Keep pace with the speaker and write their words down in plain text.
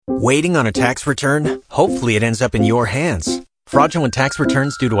Waiting on a tax return? Hopefully it ends up in your hands. Fraudulent tax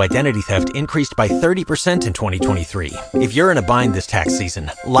returns due to identity theft increased by 30% in 2023. If you're in a bind this tax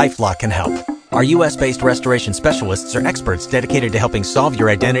season, LifeLock can help. Our U.S.-based restoration specialists are experts dedicated to helping solve your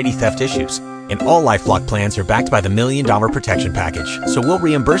identity theft issues. And all LifeLock plans are backed by the $1 Million Protection Package. So we'll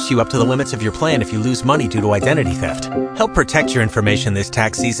reimburse you up to the limits of your plan if you lose money due to identity theft. Help protect your information this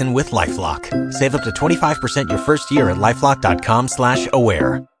tax season with LifeLock. Save up to 25% your first year at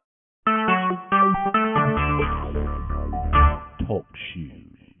LifeLock.com/aware. Talk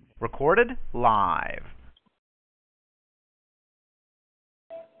shoes. Recorded live.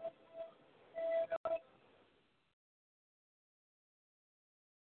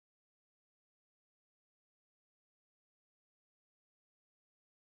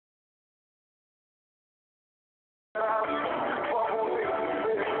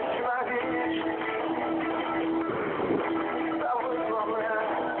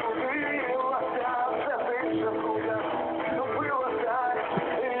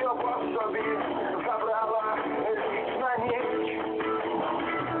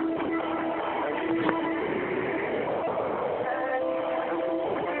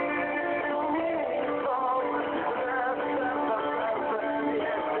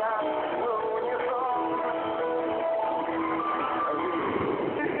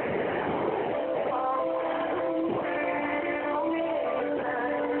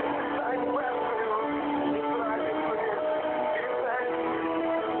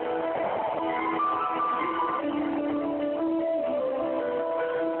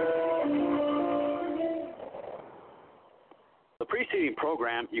 The preceding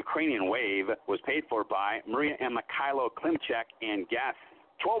program, Ukrainian Wave, was paid for by Maria and Mikhailo Klimchek and guests.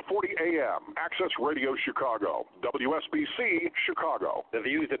 1240 AM, Access Radio Chicago, WSBC Chicago. The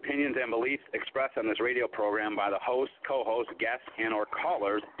views, opinions, and beliefs expressed on this radio program by the host, co-host, guests, and or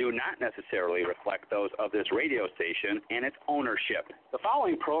callers do not necessarily reflect those of this radio station and its ownership. The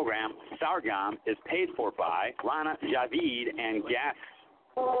following program, Sargam, is paid for by Rana Javid and guests.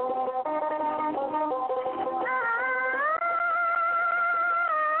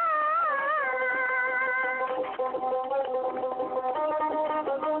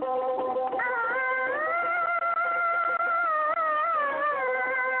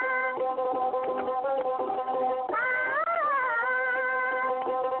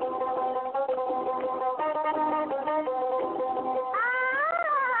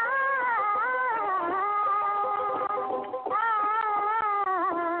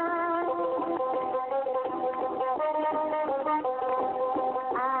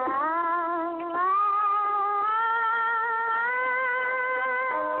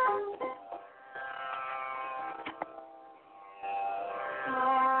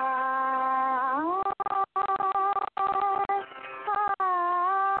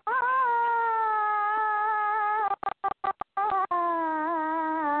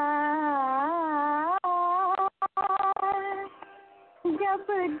 जब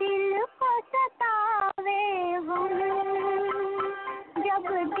दिल को सतावे गम, जब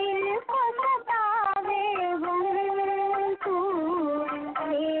दिल को सतावे गम, तू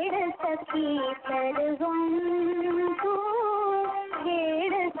छेड़ सकी सरगम, तू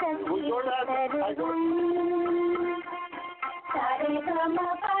छेड़ सकी सरगम, सारे गम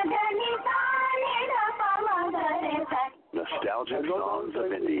पदनी सारे गम Nostalgic songs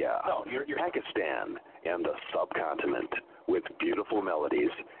of India, Pakistan, and the subcontinent, with beautiful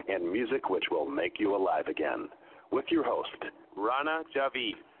melodies and music which will make you alive again. With your host, Rana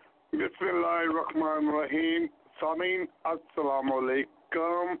Javid. बिस्मिल्लाहिर्रहमानिर्रहीम। सामीन अस्सलाम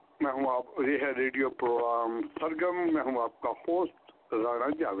वालेकुम। मैं हूँ ये है रेडियो प्रोग्राम सरगम। मैं हूँ आपका host Rana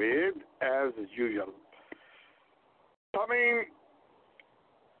Javed as usual. सामीन,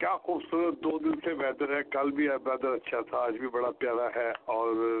 क्या खूबसूरत 2 दिन से वेदर है। कल भी वेदर अच्छा था, आज भी बड़ा प्यारा है। और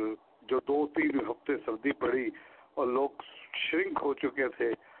जो 2-3 हफ्ते सर्दी पड़ी और लोग श्रिंक हो चुके थे,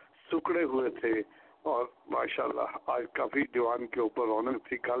 सुकड़े हुए थे, और माशाल्लाह आज काफ़ी दीवान के ऊपर रौनक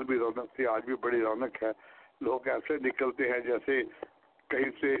थी। कल भी रौनक थी, आज भी बड़ी रौनक है। लोग ऐसे निकलते हैं जैसे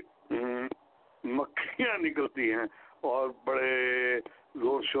कहीं से मक्खियाँ निकलती हैं, और बड़े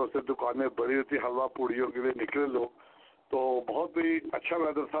जोर शोर से दुकानें भरी होती, हलवा पूड़ियों के लिए निकले लोग। तो बहुत ही अच्छा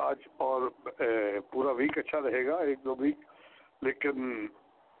वेदर था आज, और पूरा वीक अच्छा रहेगा, 1-2 वीक। लेकिन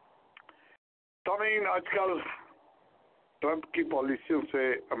तमीन आजकल ट्रंप की पॉलिसियों से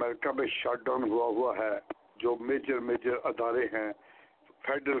अमेरिका में शटडाउन हुआ है। जो मेजर अदारे हैं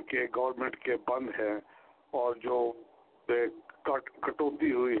फेडरल के, गवर्नमेंट के, बंद हैं, और जो कटौती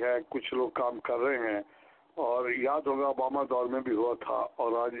हुई है, कुछ लोग काम कर रहे हैं। और याद होगा ओबामा दौर में भी हुआ था, और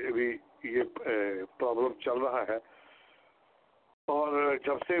आज भी ये प्रॉब्लम चल रहा है। और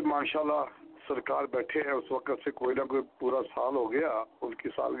जब से माशाल्लाह सरकार बैठे हैं उस वक्त से कोई ना कोई पूरा साल हो गया, उनकी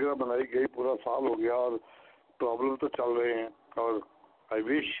सालगिरह मनाई गई, पूरा साल हो गया और प्रॉब्लम तो चल रहे हैं। और आई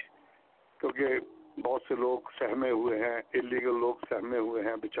विश, क्योंकि बहुत से लोग सहमे हुए हैं, इलीगल लोग सहमे हुए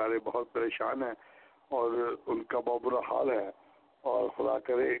हैं, बेचारे बहुत परेशान हैं और उनका बहुत बुरा हाल है। और खुदा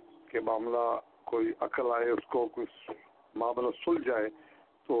करे कि मामला कोई अकल आए, उसको कुछ मामला सुलझ जाए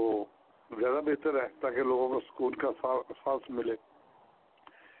तो ज़्यादा बेहतर है, ताकि लोगों को सुकून का सांस मिले।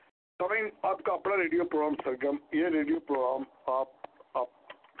 आपका अपना रेडियो प्रोग्राम सरगम, ये रेडियो प्रोग्राम आप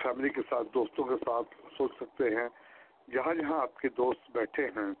फैमिली के साथ, दोस्तों के साथ सुन सकते हैं। जहाँ जहाँ आपके दोस्त बैठे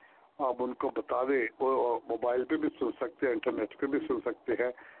हैं आप उनको बता दें, और मोबाइल पे भी सुन सकते हैं, इंटरनेट पे भी सुन सकते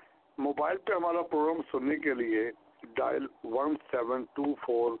हैं। मोबाइल पे हमारा प्रोग्राम सुनने के लिए डायल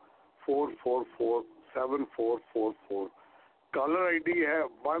 1724447444। कॉलर आईडी है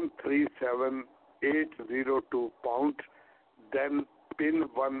 137802 पाउंड, देन पिन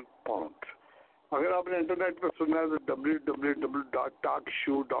 1 पाउंड। अगर आपने इंटरनेट पर सुनना है तो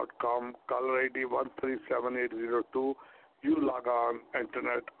www.talkshow.com, caller ID 137802। You log on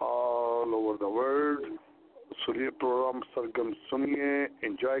internet all over the world. सुनिए प्रोग्राम सरगम, सुनिए,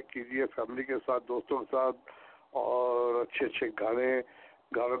 एंजॉय कीजिए फैमिली के साथ, दोस्तों के साथ। और अच्छे अच्छे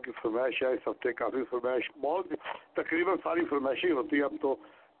गानों की फरमाइश है इस हफ्ते, काफ़ी फरमाइश, बहुत तकरीबन सारी फरमाइशी होती है अब तो।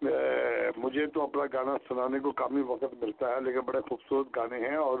 मुझे तो अपना गाना सुनाने को कम ही वक्त मिलता है, लेकिन बड़े खूबसूरत गाने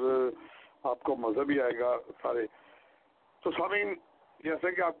हैं और आपको मज़ा भी आएगा सारे। तो सामीन,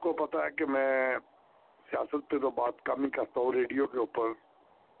 जैसे कि आपको पता है कि मैं सियासत पे तो बात कम ही करता हूँ रेडियो के ऊपर,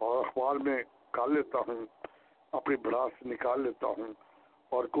 और अखबार में निकाल लेता हूँ, अपनी भड़ास निकाल लेता हूँ।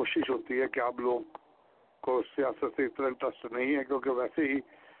 और कोशिश होती है कि आप लोग को सियासत से इतना इंटरेस्ट नहीं है, क्योंकि वैसे ही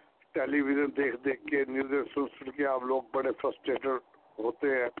टेलीविज़न देख देख के, न्यूज़ सुन के आप लोग बड़े फ्रस्ट्रेटेड होते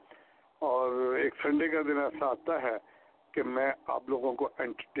हैं। और एक संडे का दिन ऐसा आता है कि मैं आप लोगों को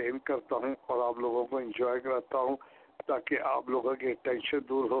एंटरटेन करता हूं और आप लोगों को एंजॉय कराता हूं, ताकि आप लोगों की टेंशन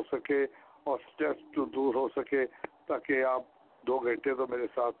दूर हो सके और स्ट्रेस दूर हो सके, ताकि आप 2 घंटे तो मेरे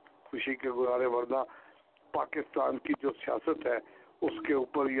साथ खुशी के गुजारे। वरना पाकिस्तान की जो सियासत है उसके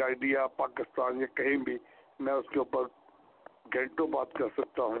ऊपर ये आइडिया, पाकिस्तान या कहीं भी, मैं उसके ऊपर घंटों बात कर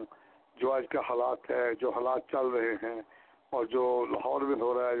सकता हूँ। जो आज का हालात है, जो हालात चल रहे हैं, और जो लाहौर में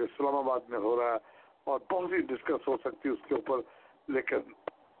हो रहा है, जो इस्लामाबाद में हो रहा है, और बहुत ही डिस्कस हो सकती है उसके ऊपर। लेकिन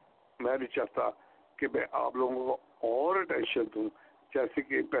मैं नहीं चाहता कि मैं आप लोगों को और अटेंशन दूं। जैसे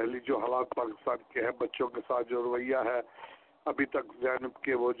कि पहली जो हालात पाकिस्तान के हैं, बच्चों के साथ जो रवैया है, अभी तक ज़ैनब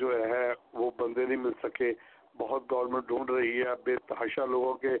के वो जो है वो बंदे नहीं मिल सके। बहुत गवर्नमेंट ढूंढ रही है, बेतहाशा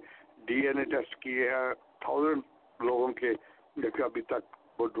लोगों के DNA टेस्ट किए हैं, 1000 लोगों के, लेकिन अभी तक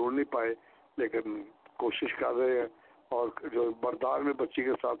वो ढूंढ नहीं पाए, लेकिन कोशिश कर रहे हैं। और जो बरदार में बच्ची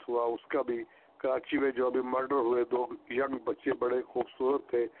के साथ हुआ, उसका भी, कराची में जो अभी मर्डर हुए 2 यंग बच्चे, बड़े खूबसूरत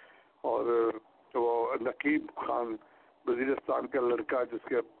थे। और वो नकीब खान, वजीरिस्तान का लड़का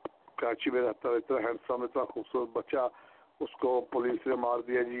जिसके कराची में रहता है, इतना हैंडसम, इतना खूबसूरत बच्चा, उसको पुलिस ने मार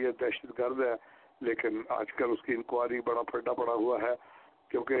दिया जी, ये दहशतगर्द है। लेकिन आजकल उसकी इंक्वायरी बड़ा फड्डा पड़ा हुआ है,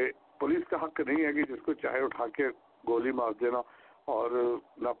 क्योंकि पुलिस का हक नहीं है कि जिसको चाहे उठा के गोली मार देना और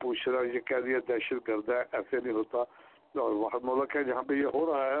ना पूछना, ये कह दिया दहशतगर्द है। ऐसे नहीं होता। और वह मुल्क है जहाँ पे ये हो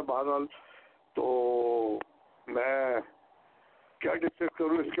रहा है। बहरहाल तो मैं क्या डिस्कस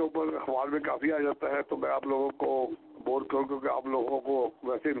करूँ इसके ऊपर, अखबार में काफ़ी आ जाता है, तो मैं आप लोगों को बोर करूँ, क्योंकि आप लोगों को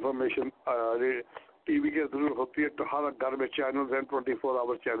वैसे इन्फॉर्मेशन टीवी के जरूर होती है। तो हर घर में चैनल हैं, 24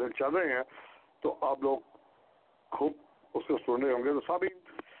 आवर चैनल चल रहे हैं, तो आप लोग खूब उसको सुन रहे होंगे। तो सभी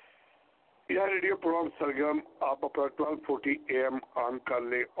यह रेडियो प्रोग्राम सरगम आप अपना 1240 AM ऑन कर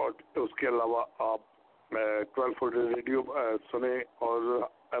ले, और उसके अलावा आप 1240 रेडियो सुने। और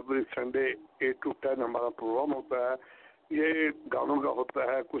एवरी संडे 8 to 10 हमारा प्रोग्राम होता है। ये गानों का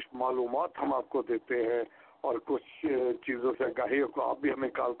होता है, कुछ मालूमात हम आपको देते हैं, और कुछ चीज़ों से आगाही को आप भी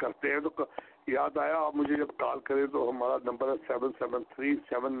हमें कॉल करते हैं। तो याद आया, आप मुझे जब कॉल करें तो हमारा नंबर है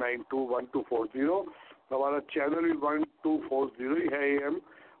 7737921240। हमारा चैनल भी 1240 ही है AM,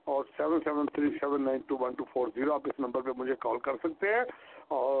 और 7737921240। आप इस नंबर पे मुझे कॉल कर सकते हैं।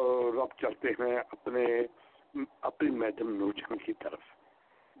 और अब चलते हैं अपनी मैडम नूरजहां की तरफ,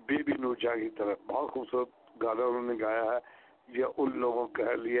 बेबी नूरजहां की तरफ। बहुत खूबसूरत गाना उन्होंने गाया है। ये उन लोगों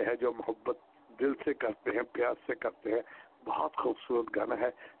के लिए है जो मोहब्बत दिल से करते हैं, प्यार से करते हैं। बहुत खूबसूरत गाना है,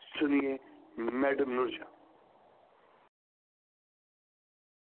 सुनिए मैडम नूरजहां।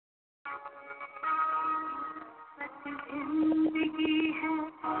 जिंदगी है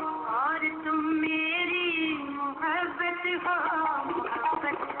और तुम मेरी मोहब्बत हो,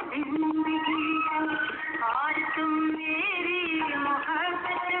 मोहब्बत जिंदगी है और तुम मेरी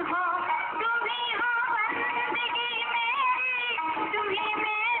मोहब्बत हो, तुम ही हो बंदगी मेरी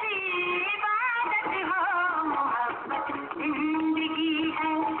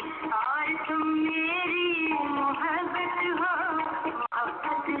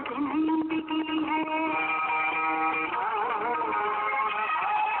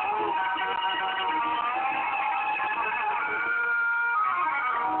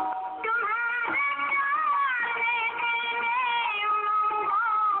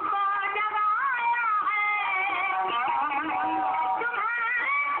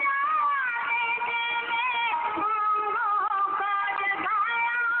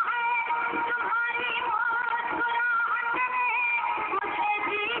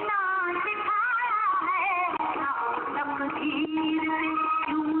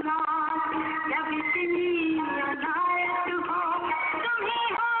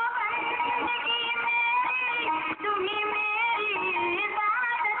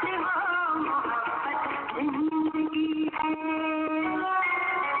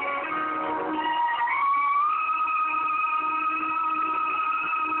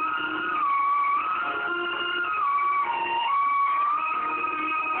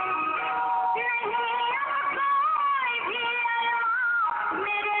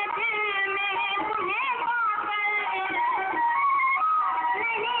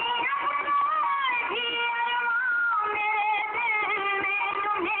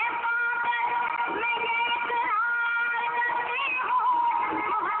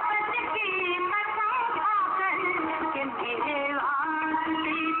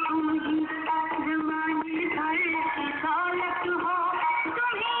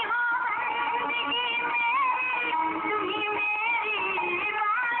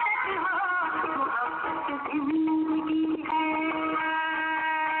जिंदगी है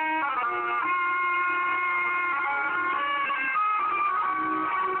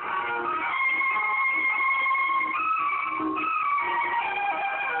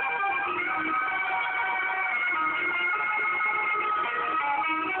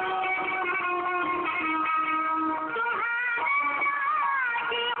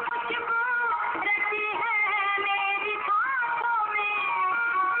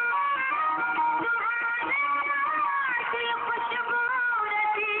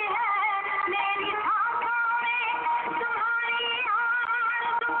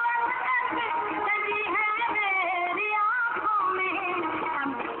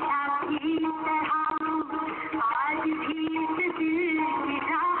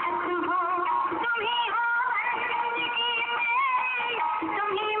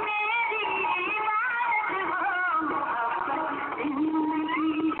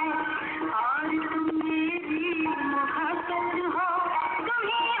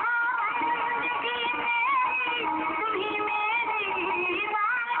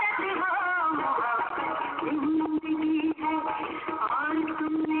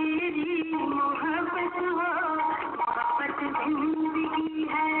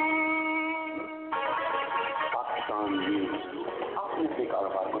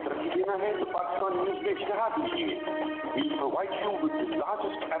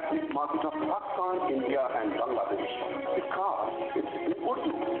market of Pakistan, India and Bangladesh because it's in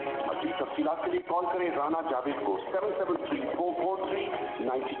Urdu. मज़ीद तफ़सीलात के लिए कॉल करें राना जावेद को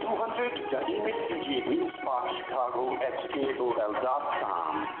 773-443-9200 या ईमेल कीजिए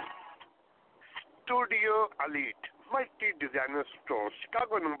newsparkchicago@aol.com. Studio Elite multi-designer store,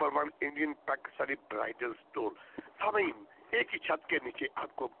 Chicago #1 Indian Pakistani bridal store. सामीन, एक ही छत के नीचे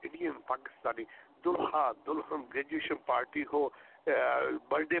आपको इंडियन पाकिस्तानी दुल्हा दुल्हन ग्रेजुएशन पार्टी हो,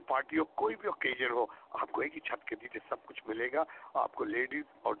 बर्थडे पार्टी हो, कोई भी ओकेजन हो, आपको एक ही छत के नीचे सब कुछ मिलेगा. आपको लेडीज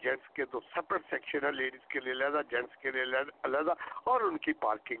और जेंट्स के दो सेपरेट सेक्शन है, लेडीज के लिए अलग, जेंट्स के लिए अलग, और उनकी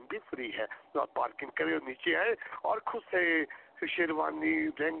पार्किंग भी फ्री है. तो आप पार्किंग करें और नीचे आए और खुद से शेरवानी,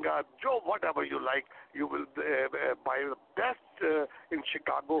 लहंगा, जो whatever you like, you will buy the best in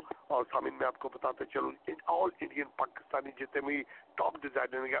Chicago. और सामिन मैं आपको बताते चलूँ, ऑल इंडियन पाकिस्तानी जितने भी टॉप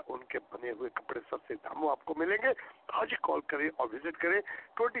डिजाइनर हैं उनके बने हुए कपड़े सस्ते दामों आपको मिलेंगे. आज ही कॉल करें और विजिट करें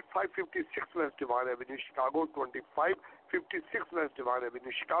 2556 west Devon avenue Chicago, 2556 west Devon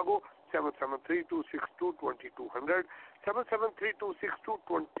avenue Chicago, 773-262-2200,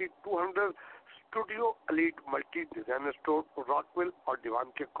 773-262-2200. Studio elite multi designer store Rockwell और दीवान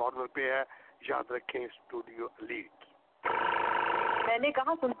के कॉर्नर पे है. याद रखें, स्टूडियो एलीट. मैंने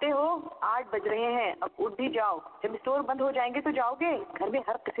कहा सुनते हो, 8 बज रहे हैं, अब उठ भी जाओ. जब स्टोर बंद हो जाएंगे तो जाओगे? घर में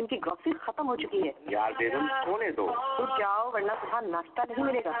हर किस्म की ग्रोसरी खत्म हो चुकी है. यार बेगम सोने दो. तो जाओ वरना सुबह नाश्ता नहीं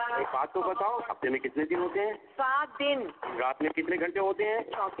मिलेगा. एक बात तो बताओ, हफ्ते में कितने दिन होते हैं? 7 दिन. रात में कितने घंटे होते हैं?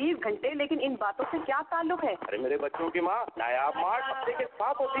 24 घंटे. लेकिन इन बातों से क्या ताल्लुक है? अरे मेरे बच्चों की माँ, नायाब मार्ट हफ्ते के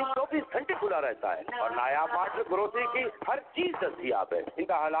 7 और 24 घंटे खुला रहता है और नायाब मार्ट में ग्रोसरी की हर चीज दस्तियाब है.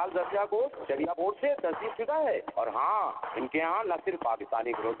 इनका हलाल दर्जा को शरिया बोर्ड से तस्दीक शुदा है. और हाँ, इनके यहाँ न सिर्फ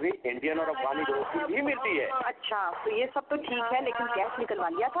पाकिस्तानी ग्रोसरी, इंडियन और अफगानी ग्रोसरी भी मिलती है. अच्छा, तो ये सब तो ठीक है, लेकिन कैश निकलवा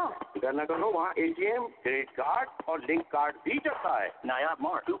लिया था? फिक्र न करो, वहाँ ATM, क्रेडिट कार्ड और लिंक कार्ड भी चलता है. Nayab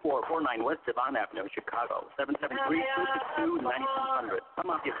mart, 2449 west Devon avenue Chicago, 773-262-9200.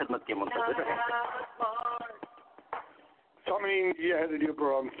 हम आपकी खिदमत के मुंतज़िर हैं. सामीन, ये है रेडियो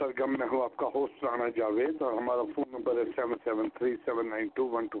प्रोग्राम सरगम. मैं हूँ आपका होस्ट राना जावेद और हमारा फोन नंबर है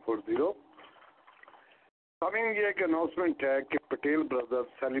 773-792-1240. सामीन, ये एक अनाउंसमेंट है कि पटेल ब्रदर्स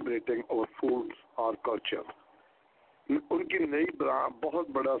सेलिब्रेटिंग अवर फूड्स और कल्चर, उनकी नई बहुत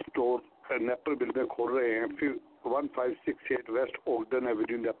बड़ा स्टोर नेपरविल में खोल रहे हैं. फिर 1568 waste ओगडन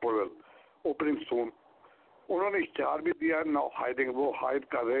Avenue Naperville, opening soon. उन्होंने इश्तिहार भी दिया, नाउ हायरिंग, वो हायर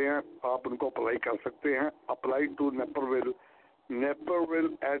कर रहे हैं. आप उनको अप्लाई कर सकते हैं. Apply to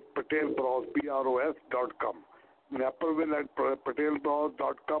neperville@patelbros PROS.com,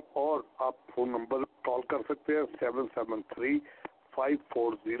 neperville@patelbros.com. और आप फोन नंबर कॉल कर सकते हैं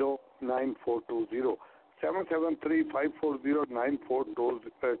 773-540-9420,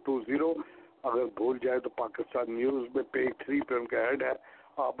 773-540-9420. अगर भूल जाए तो पाकिस्तान न्यूज़ में पेज 3 पे उनका ऐड है,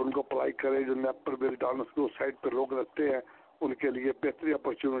 आप उनको अप्लाई करें. जो नेपरविल डाउन स्कूल साइड पे लोग रखते हैं उनके लिए बेहतरीन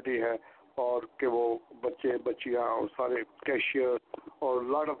अपॉर्चुनिटी है, और कि वो बच्चे बच्चियाँ और सारे कैशियर और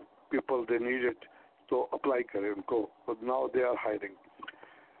lot of people they need it, तो अप्लाई करें उनको. Now they are hiring.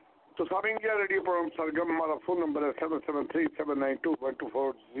 तो सामीन, ये रेडियो प्रोग्राम सरगम, हमारा फोन नंबर है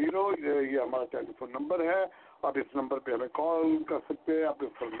 773-792-1240. ये हमारा टेलीफोन नंबर है. आप इस नंबर पे हमें कॉल कर सकते हैं. आप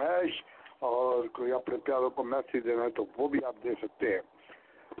फरमाइश और कोई अपने प्यारों को मैसेज देना है तो वो भी आप दे सकते हैं.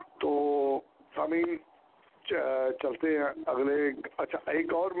 तो सामीन, चलते हैं अगले। अच्छा,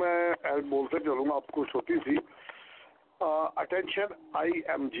 एक और मैं बोलते चलूँगा आपको छोटी सी। Attention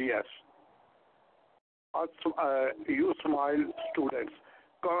IMGS, you smile students,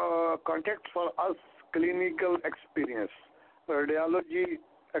 contact for us clinical experience, radiology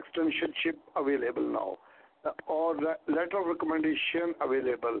externship available now, or letter of recommendation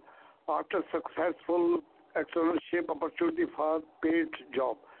available after successful externship opportunity for paid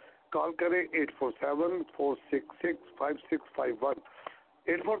job. Call करें 847-466-5651,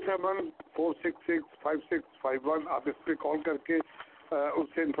 847-466-5651। आप इस पर कॉल करके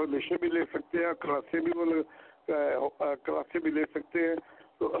उससे इंफॉर्मेशन भी ले सकते हैं, क्लासे भी ले सकते हैं।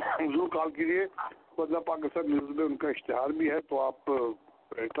 तो जरूर कॉल कीजिए, वरना पाकिस्तान न्यूज़ में उनका इश्तिहार भी है, तो आप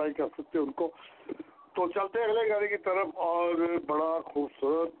ट्राई कर सकते हैं उनको। तो चलते हैं अगले गाने की तरफ, और बड़ा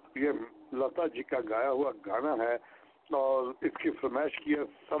खूबसूरत ये लता जी का गाया हुआ गाना है, और इसकी फरमाइश की है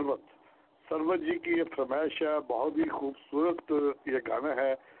सरवत जी की ये फरमाइश है। बहुत ही खूबसूरत ये गाना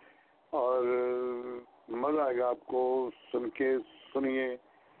है, और मज़ा आएगा आपको सुन के। सुनिए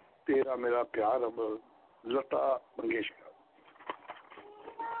तेरा मेरा प्यार अमर, लता मंगेशकर।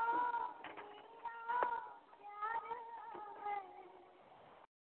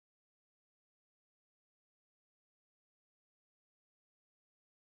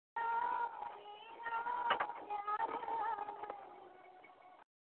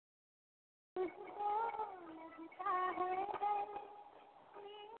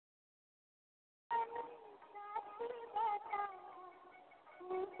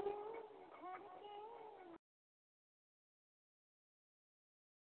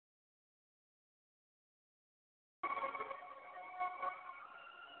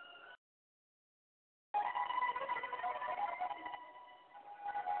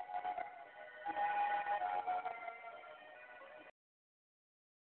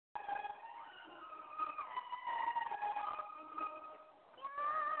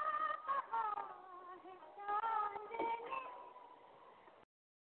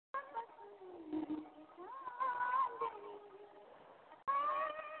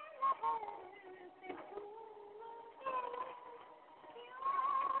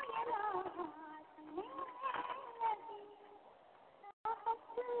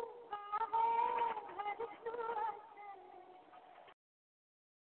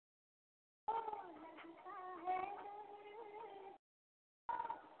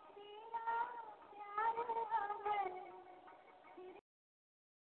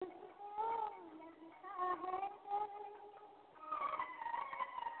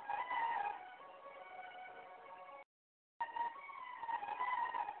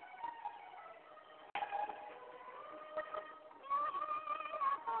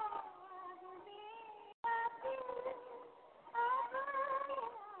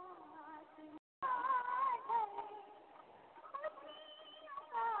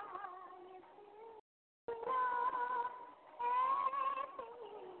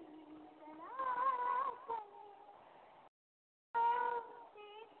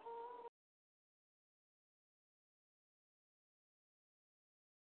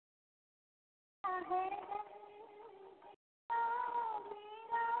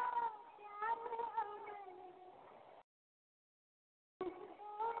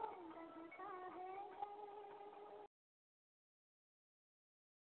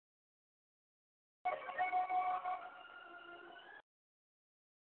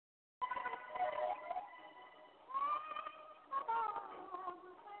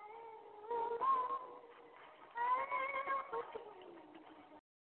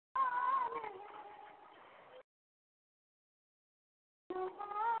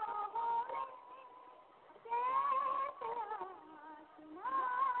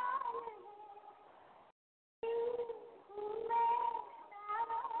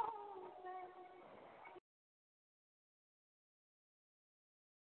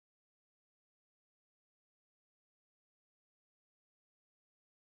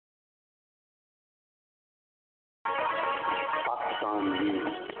 पाकिस्तान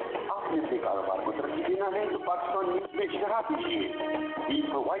न्यूज, आपने अपने कारोबार को तरक्की देना है तो पाकिस्तान न्यूज में इश्तहार दीजिए। We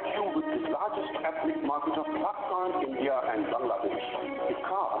provide you with the largest ethnic market of Pakistan, India and Bangladesh.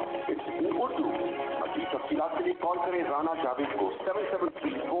 It's in Urdu। मज़ीद तफ़सीलात के लिए कॉल करें राना जावेद को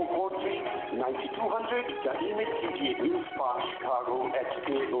 773-443-9200 या ईमेल कीजिए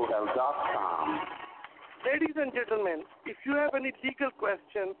newsparkchicago@aol.com। Ladies and gentlemen, if you have any legal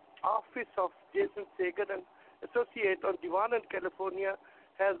questions, Office of Jason Sagan and Associate on Divan and California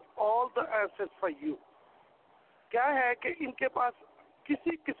has all the answers for you। क्या है कि इनके पास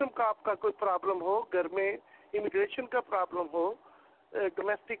किसी किस्म का आपका कोई प्रॉब्लम हो, घर में इमिग्रेशन का प्रॉब्लम हो,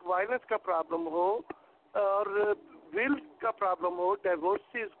 डोमेस्टिक वायलेंस का प्रॉब्लम हो, और विल का प्रॉब्लम हो,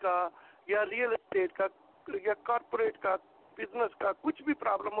 डिवोर्सेस का या रियल एस्टेट का या कॉर्पोरेट का, बिजनेस का, कुछ भी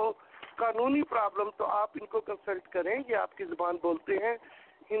प्रॉब्लम हो, कानूनी प्रॉब्लम, तो आप इनको कंसल्ट करें। ये आपकी ज़ुबान बोलते हैं,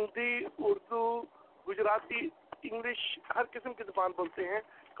 हिंदी, उर्दू, गुजराती, इंग्लिश, हर किस्म की ज़ुबान बोलते हैं।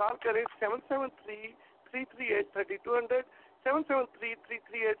 कॉल करें 773-338-3200,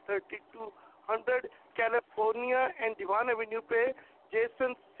 773-338-3200, कैलिफोर्निया एंड डिवान एवेन्यू पे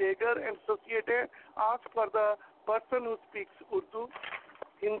जेसन सेगर एंड एसोसिएट है। Ask for the person who speaks Urdu,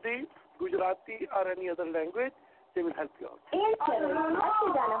 Hindi, Gujarati और any other language, they will help you out. Air travel, आपको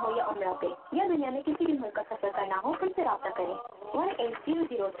जाना हो या उम्रा पे या दुनिया में किसी भी मुल्क का सफर करना हो, हमसे राब्ता करें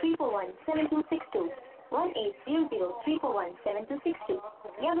 1800-341-7262, 1800-341-7262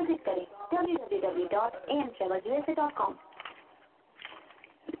 या विजिट करें www.amtravelusa.com।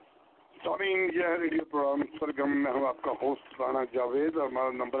 यह रेडियो प्रोग्राम सरगम में हूँ आपका होस्ट राना जावेद और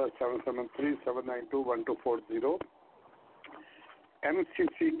हमारा नंबर है 773-792-1240।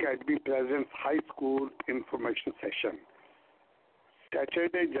 MCC Academy presents high school information session.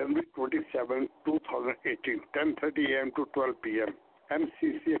 Saturday, January 27, 2018, 10:30 a.m. to 12 p.m.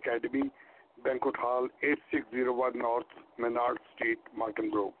 MCC Academy, Banquet Hall, 8601 North Menard Street, Martin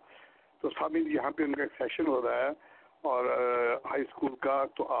Grove. तो सामिल यहाँ पे उनका एक सेशन हो रहा है और हाई स्कूल का,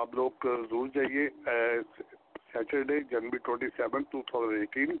 तो आप लोग जरूर जाइए। Saturday, January 27,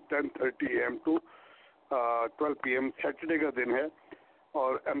 2018, 10:30 a.m. to 12 p.m. Saturday का दिन है।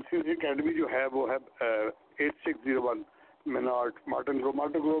 और MCC अकेडमी जो है वो है 8601 मेनार्ड मार्टिन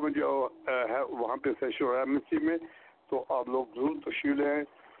ग्रोव में जो है वहाँ पे सेशन हो रहा है MCC में। तो आप लोग जरूर तशरीफ लें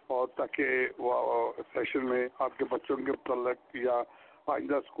और ताकि सेशन में आपके बच्चों के मतलब या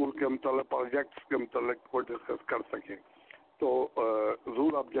आइंदा स्कूल के मतलब प्रोजेक्ट्स के मतलब को डिस्कस कर सकें। तो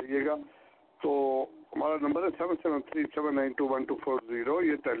जरूर आप जाइएगा। तो हमारा नंबर है 773-792-1240,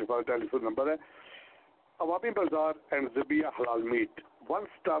 ये टेलीफोन नंबर है। अवामी बाजार एंड ज़बिया हलाल meet, one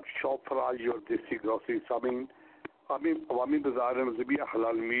stop shop for all your देसी ग्रोसरी। अवामी बाजार एंड ज़बिया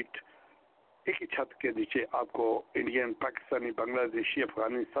हलाल मीट, एक ही छत के नीचे आपको इंडियन, पाकिस्तानी, बांग्लादेशी,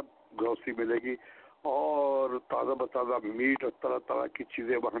 अफगानी सब ग्रोसरी मिलेगी और ताज़ा बताज़ा मीट और तरह तरह की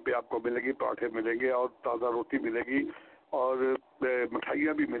चीज़ें वहाँ पे आपको मिलेगी। पराठे मिलेंगे और ताज़ा रोटी मिलेगी और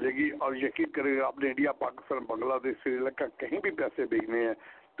मिठाइयाँ भी मिलेगी। और यकीन करेंगे, आपने इंडिया, पाकिस्तान, बांग्लादेश, श्रीलंका कहीं भी पैसे भेजने हैं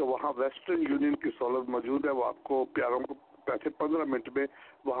तो वहाँ वेस्टर्न यूनियन की सहूलत मौजूद है। वो आपको प्यारों को पैसे 15 मिनट में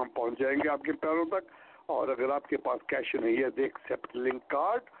वहाँ पहुँच जाएंगे आपके प्यारों तक। और अगर आपके पास कैश नहीं है, दे एक्सेप्ट लिंक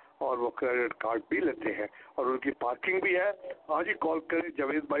कार्ड और वो क्रेडिट कार्ड भी लेते हैं और उनकी पार्किंग भी है। आज ही कॉल करें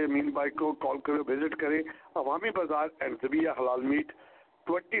जावेद भाई, अमीन भाई को कॉल करें, विजिट करें अवामी बाजार एंड ज़बिया हलाल meet,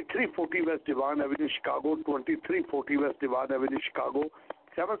 2340 waste Devon avenue Chicago, 2340 waste Devon avenue Chicago,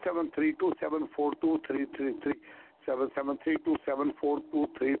 773-274-2333,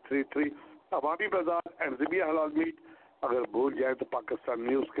 773-274-2333। अवामी बाजार एंड ज़बिया हलाल मीट। अगर भूल जाए तो पाकिस्तान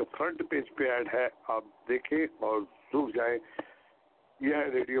न्यूज़ के फ्रंट पेज पे ऐड है, आप देखें और जरूर जाएं। यह है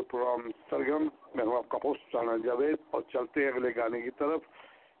रेडियो प्रोग्राम सरगम, मैं हूँ आपका होस्ट राना जावेद और चलते हैं अगले गाने की तरफ।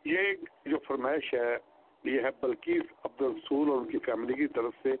 ये जो फरमाइश है ये है बल्कीस अब्दुल रसूल और उनकी फैमिली की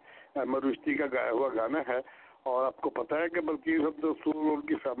तरफ से, अहमद रुश्ती का गाया हुआ गाना है। और आपको पता है कि बल्कीस अब्दुल रसूल और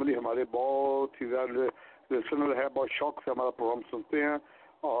उनकी फैमिली हमारे बहुत ही ज़्यादा लिसनर है, बहुत शौक से हमारा प्रोग्राम सुनते हैं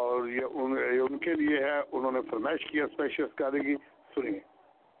और ये उनके लिए है। उन्होंने फरमाइश किया स्पेशल गाने की, सुनिए।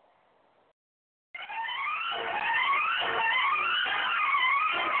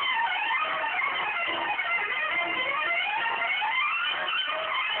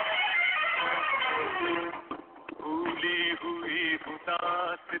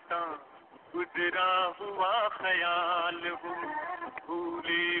 गुजरा हुआ ख्याल हूँ,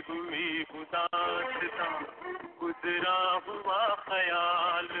 भूली हुई उदासता, गुजरा हुआ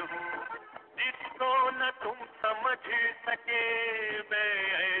ख्याल हूँ, जिसको न तुम समझ सके मैं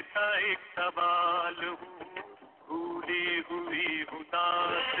ऐसा एक सवाल हूँ, भूली हुई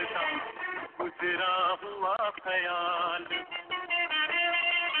उदासता, गुजरा हुआ ख्याल।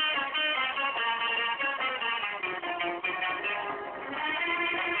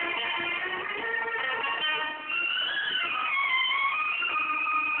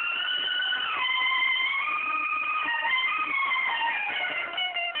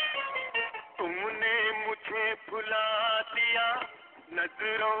 भुला दिया,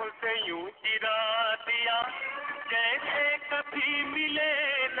 नजरों से यूं गिरा दिया, जैसे कभी मिले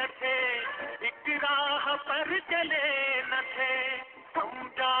न थे, एक राह पर चले न थे।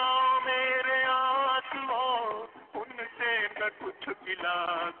 समझाओ मेरे आंसुओं, उनसे न कुछ गिला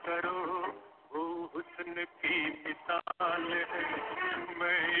करो, वो हुस्न की मिसाल है,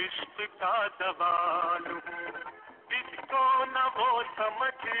 मैं इश्क का सवाल हूँ, जिसको न वो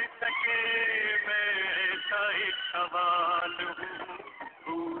समझ सके मैं ऐसा एक सवाल हूँ।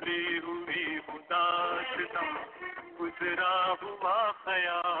 भूली हुई उदासता गुजरा हुआ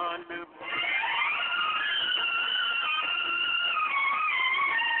ख्याल हूँ।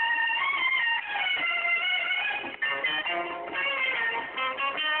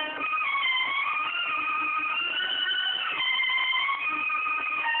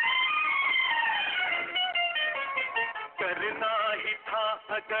 करना ही था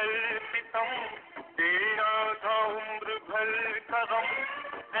अगर सितम, देना था उम्र भर का गम।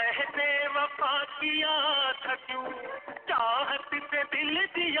 ऐसे वफा किया था क्यों, चाहत से दिल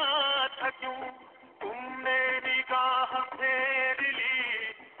दिया था क्यों। तुमने निगाह फेर ली,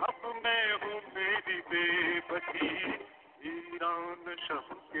 अब मैं हूँ मेरी बेबसी। ईरान शब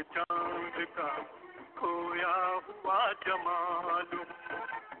के चांद का खोया हुआ जमाल,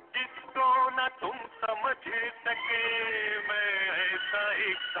 जिसको न तुम समझ सके मैं ऐसा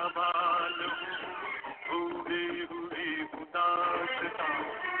एक सवाल हूँ। भूली हुई उदासता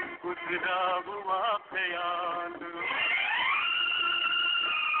गुजरा हुआ ख्याल।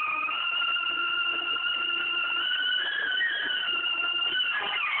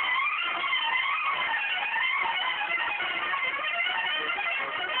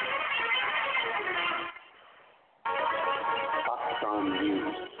 पाकिस्तान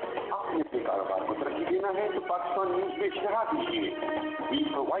न्यूज, आपने अपने कारोबार को तरक्की देना है तो पाकिस्तान न्यूज में इश्तहार दीजिए। We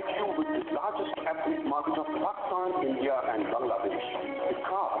provide you with the largest ethnic market of Pakistan, India and Bangladesh.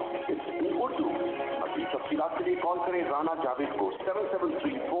 Because it's in Urdu. अभी तफसीलात के लिए कॉल करें राना जावेद को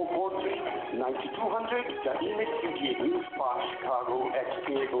 773-443-9200 या ईमेल कीजिए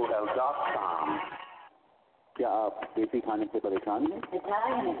newspashchicago@aol.com। क्या आप देसी खाने से परेशान हैं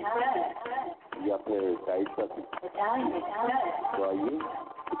या फिर डाइट पर हैं? तो आइए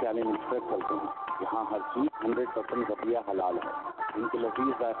इटालियन एक्सप्रेस चलते हैं। यहाँ हर चीज 100% घटिया हलाल है। इनके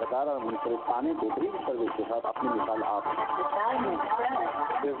लजीज जायकेदार और मुनफरिद खाने बेहतरीन सर्विस के साथ अपनी मिसाल आप हैं।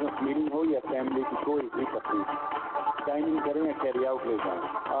 बिजनेस मीटिंग हो या फैमिली की कोई भी तकलीफ, डाइनिंग करें या कैरी आउट ले जाएं,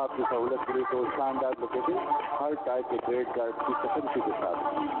 आपकी सहूलत के लिए तो शानदार लोकेशन हर टाइप के क्रेडिट कार्ड की फैसिलिटी के साथ।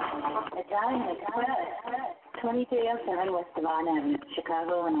 2307 West Devon Avenue,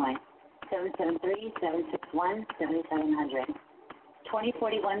 Chicago, Illinois. 773-761-7700.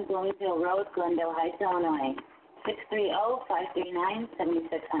 2041 Bloomfield Road, Glendale Heights, Illinois.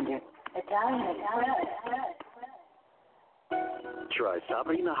 630-539-7600. Italian. Try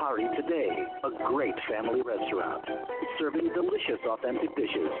Sabri Nahari today, a great family restaurant. Serving delicious, authentic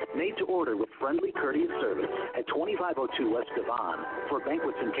dishes, made to order with friendly, courteous service at 2502 West Devon. For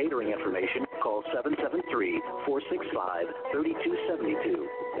banquets and catering information, call 773-465-3272.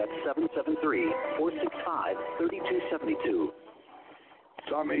 That's 773-465-3272.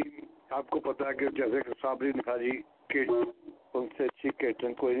 सामीन, आपको पता है कि जैसे कि साबरी निहारी के उनसे अच्छी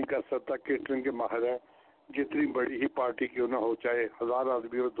केटरिंग कोई नहीं कर सकता। केटरिंग के माहिर हैं। जितनी बड़ी ही पार्टी क्यों ना हो, चाहे 1000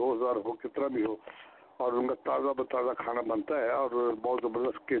 आदमी हो, 2000 हो, कितना भी हो, और उनका ताज़ा बताज़ा खाना बनता है और बहुत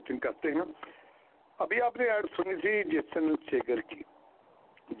ज़बरदस्त केटरिंग करते हैं। अभी आपने ऐड सुनी थी जेसन सेगर की।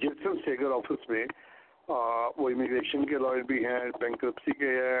 जेसन सेगर ऑफिस में वो इमिग्रेशन के लॉयर भी हैं, बैंक्रप्सी के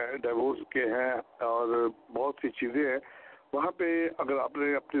हैं, डिवोर्स के हैं और बहुत सी चीज़ें हैं। वहाँ पे अगर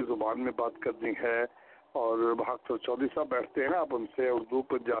आपने अपनी ज़ुबान में बात करनी है और वहाँ तो चौधरी साहब बैठते हैं, आप उनसे उर्दू,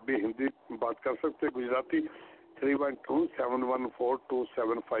 पंजाबी, हिंदी बात कर सकते हैं, Gujarati.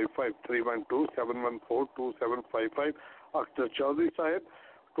 312-714-2755 312-714-2755 Akhtar Chaudhry sahab,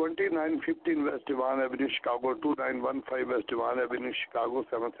 2915 west Devon avenue Chicago, 2915 west Devon avenue Chicago,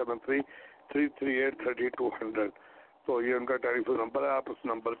 773-338-3200। तो ये उनका टेलीफोन नंबर है। आप उस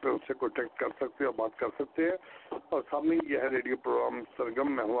नंबर पे उनसे कॉन्टेक्ट कर सकते हैं और बात कर सकते हैं। और सामने यह है रेडियो प्रोग्राम सरगम।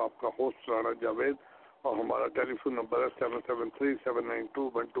 मैं हूँ आपका होस्ट राना जावेद और हमारा टेलीफोन नंबर है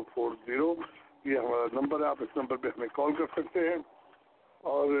 773-792-1240। ये हमारा नंबर है। आप इस नंबर पे हमें कॉल कर सकते हैं।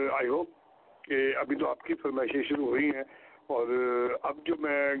 और आई होप कि अभी तो आपकी फरमाइशें शुरू हुई हैं और अब जो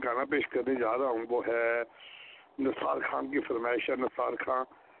मैं गाना पेश करने जा रहा हूँ वो है निसार खान की फरमाइश है। निसार खान,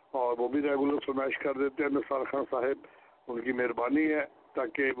 और वो भी रेगुलर फरमाइश कर देते हैं निसार खान साहब, उनकी मेहरबानी है,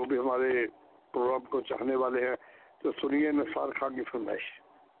 ताकि वो भी हमारे प्रोग्राम को चाहने वाले हैं। तो सुनिए निसार खान की फरमाइश।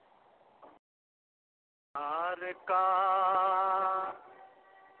 का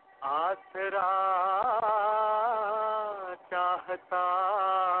आसरा चाहता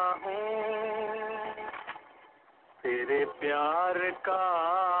हूँ, तेरे प्यार का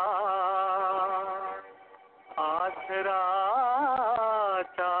आसरा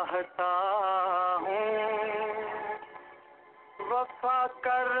चाहता हूँ, वफा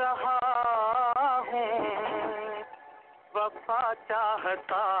कर रहा हूँ, वफा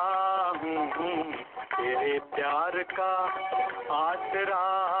चाहता हूँ, तेरे प्यार का आसरा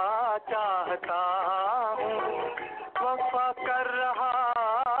चाहता हूँ, वफा कर रहा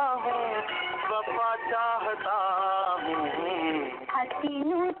हूँ, वफा चाहता हूँ।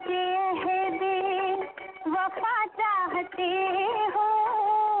 हसीनों से अहदे वफा चाहते हो,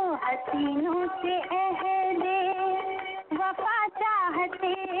 हसीनों से अहदे वफा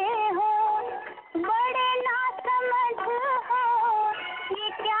चाहते हो, बड़े नासमझ हो ये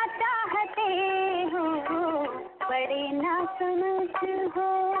क्या चाहते हो, बड़े नासमझ हो।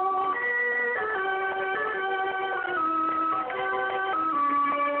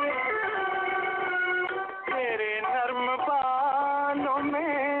 तेरे नर्म बालों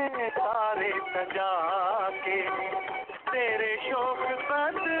में तारे सजा के, तेरे शोक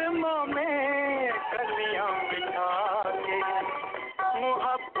कदमों में कलियां बिछा के,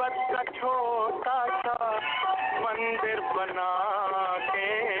 मोहब्बत का छोटा सा मंदिर बना के,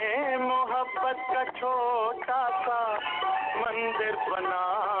 मोहब्बत का छोटा सा मंदिर बना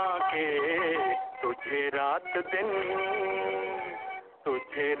के, तुझे रात दिन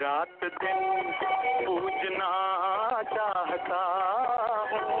पूजना चाहता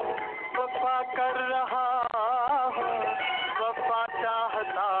हूँ, वफा कर रहा हूँ, वफा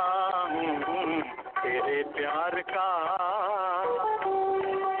चाहता हूँ, तेरे प्यार का।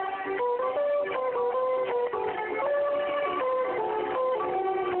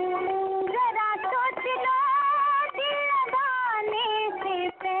 जरा सोच लो दिल लगाने से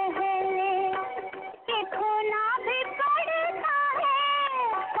पहले कि खोना भी पड़ता है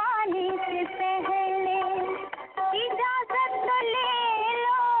पानी से पहले, इजाजत तो ले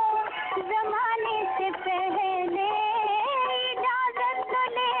लो जमाने से पहले, इजाजत तो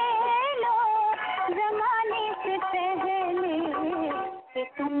ले लो जमाने से पहले, कि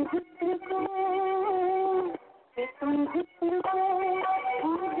तुम हुस्न को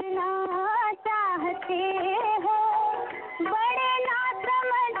पूजना चाहते हो, बड़े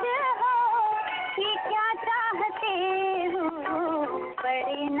नासमझ हो ये क्या चाहते हो,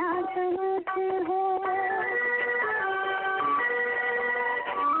 बड़े नासमझ हो।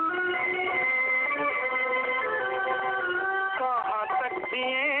 कहाँ तक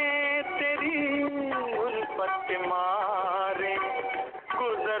जिए तेरी उल्फत मारे,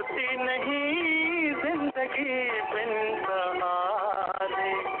 गुजरती नहीं जिंदगी बिन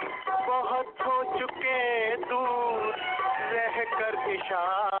सहारे, बहुत हो चुके दूर रह कर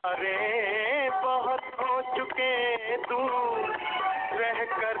इशारे, बहुत हो चुके दूर रह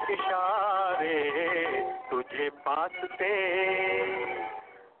कर इशारे, तुझे पास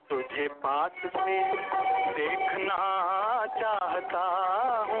से देखना चाहता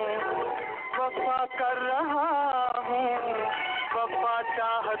हूँ, वफा कर रहा हूँ, वफा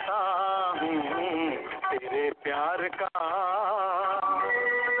चाहता हूँ, तेरे प्यार का।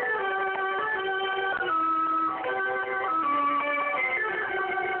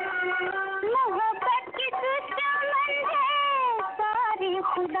 मोहब्बत की दुश्मन है सारी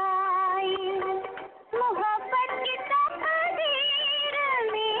खुदाई, मोहब्बत की तकदीर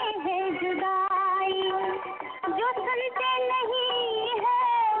में है जुदाई, जो सुनते नहीं है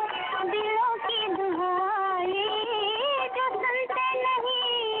दिलों की दुहाई, जो सुनते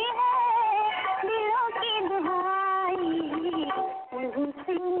नहीं है दिलों की दुहाई, उन्हीं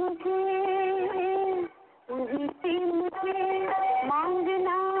से मुझे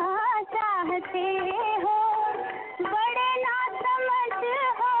मांगना चाहते हो, बड़े नासमझ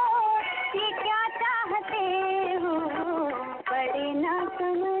हो ये क्या चाहते हो, बड़े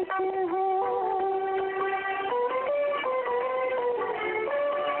नासमझ हो।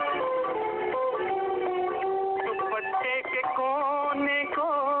 दुपट्टे के कोने को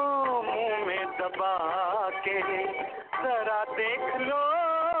मुंह में दबा के, जरा देख लो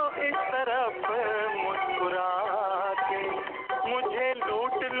इस तरफ मुस्कुरा के, मुझे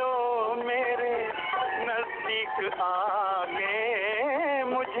लूट लो मेरे नजदीक आके,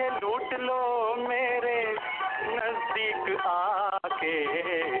 मुझे लूट लो मेरे नजदीक आके,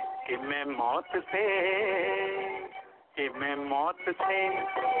 कि मैं मौत से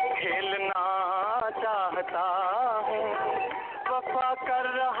खेलना चाहता हूँ, वफा कर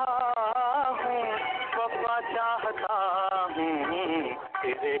रहा हूँ, वफा चाहता हूँ,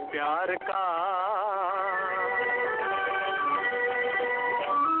 तेरे प्यार का।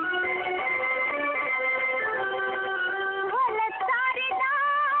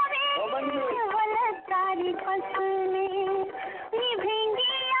 सारी फसलें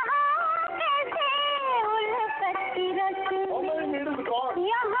निभेंगी यहाँ कैसे उल्फत की रस्में,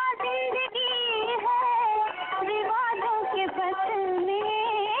 यहाँ जिंदगी है रिवाजों के बस में,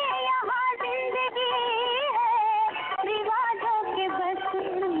 यहाँ जिंदगी है रिवाजों के बस में,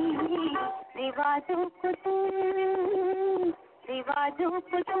 को तुम रिवाजों को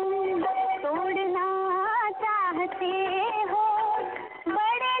तुम तोड़ना चाहते हो,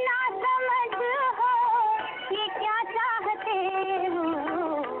 बड़े ना समझ हो ये क्या चाहते हो,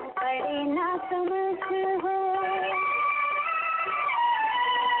 बड़े ना समझ हो।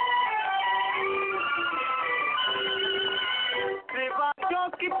 रिवाजों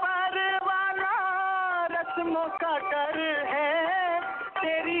की परवाना रस्मों का डर है,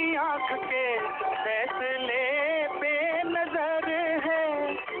 तेरी आंख के फैसले पे नजर है।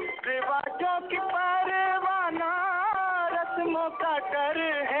 रिवाजों की परवाना रस्मों का डर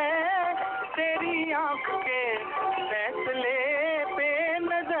है, तेरी आंख के फैसले पे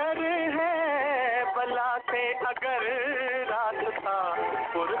नजर है। बला से अगर रास्ता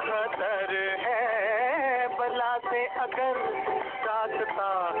पुरखतर है, बला से अगर रास्ता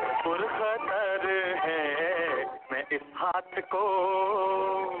पुरखतर है, मैं इस हाथ को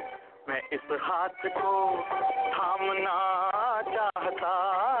थामना चाहता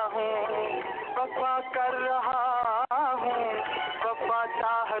हूँ, वफा कर रहा हूँ, वफा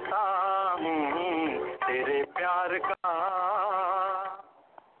चाहता हूँ तेरे प्यार का।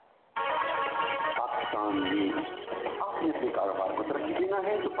 पाकिस्तान न्यूज, आपने अपने कारोबार को तरक्की देना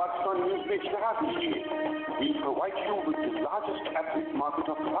है तो पाकिस्तान न्यूज में इश्तहार दीजिए। We provide you with the largest ethnic market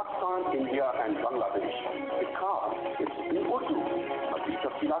of Pakistan, India and Bangladesh because it's in Urdu. अभी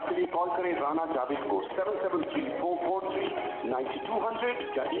तफसीलात के लिए कॉल करें राना जावेद को 773-443-9200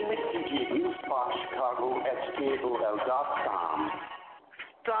 या ईमेल कीजिए newsparchicago@kol.com।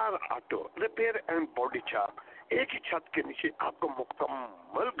 Star auto repair and body shop, एक ही छत के नीचे आपको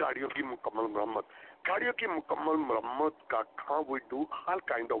मुकम्मल गाड़ियों की मुकम्मल मरम्मत का काम। We do all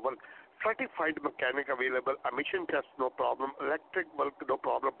kind of work, certified mechanic available, emission test no problem, electric work no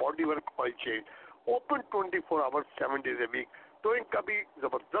problem, body work, oil change, open 24 hours 7 days a week। Towing का भी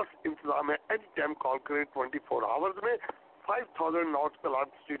जबरदस्त इंतजाम है। एनी टाइम कॉल करें 24 आवर्स में। 5000 north Clark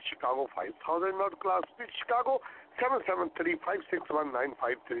street Chicago, 5000 north Clark street Chicago,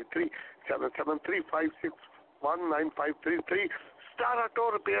 773-561-9533, 773-561-9533। Star auto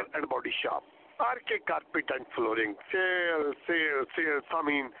repair and body shop. RK carpet and flooring, sale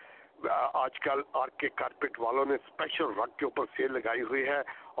Sameen. आजकल R K carpet वालों ने स्पेशल रग के ऊपर सेल लगाई हुई है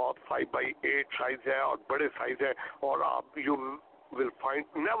और 5x8 साइज है और बड़े साइज है, और आप you will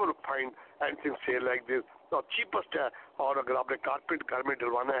never find anything sale like this, और चीपेस्ट है। और अगर आपने कारपेट घर में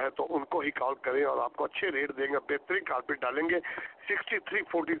डलवाना है तो उनको ही कॉल करें और आपको अच्छे रेट देंगे, बेहतरीन कारपेट डालेंगे।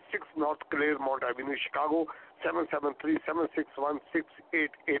 6346 north Claremont avenue Chicago,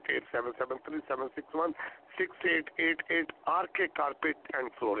 773-761-6888, 773-761-6888, RK carpet and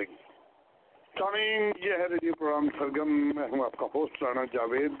flooring. Sameen, ये है रेडियो प्रोग्राम सरगम। मैं हूँ आपका होस्ट राना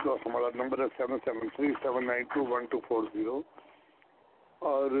जावेद और हमारा नंबर है 773-792-1240।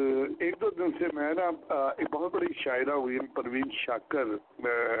 और एक दो दिन से मैं ना एक बहुत बड़ी शायरा हुई परवीन शाकर,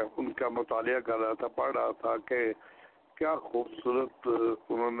 मैं उनका मुतालिया कर रहा था, पढ़ रहा था कि क्या खूबसूरत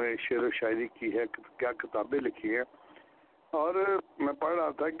उन्होंने शेर व शायरी की है, क्या किताबें लिखी हैं। और मैं पढ़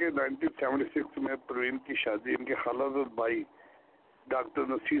रहा था कि 1976 में परवीन की शादी इनके खालाजाद भाई डॉक्टर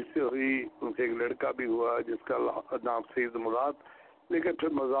नसीर से हुई। उनसे एक लड़का भी हुआ जिसका नाम सईद मुराद, लेकिन फिर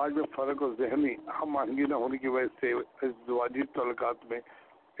मजाज में फ़र्क और जहनी हम आहंगी न होने की वजह से इस ज़वाजी तल्लुकात में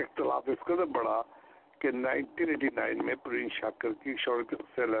इख्तलाफ इस कदर बढ़ा कि 1989 में परवीन शाकर की शौहरत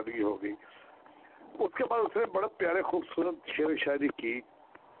से अलहदगी हो गई। उसके बाद उसने बड़ा प्यारे खूबसूरत शेर शायरी की।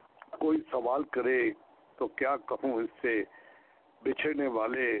 कोई सवाल करे तो क्या कहूँ इससे, बिछड़ने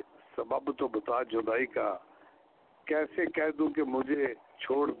वाले सबब तो बता जुदाई का, कैसे कह दूं कि मुझे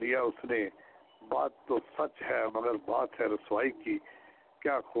छोड़ दिया उसने, बात तो सच है मगर बात है रसवाई की।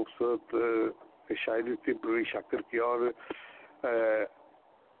 क्या खूबसूरत शायरी थी परवीन शाकर की, और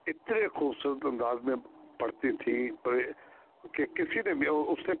इतने खूबसूरत अंदाज में पढ़ती थी कि किसी ने भी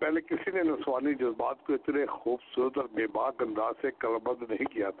उससे पहले किसी ने नस्वानी जज्बात को इतने खूबसूरत और बेबाक अंदाज से कलमबंद नहीं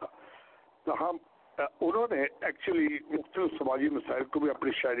किया था। तो हम उन्होंने एक्चुअली मुख्तलिफ समाजी मसाइल को भी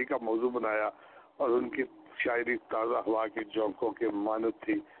अपनी शायरी का मौजू बनाया, और उनकी शायरी ताज़ा हवा की झोंकों की मानद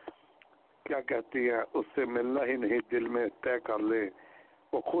थी। क्या कहती है, उससे मिलना ही नहीं दिल में तय कर ले,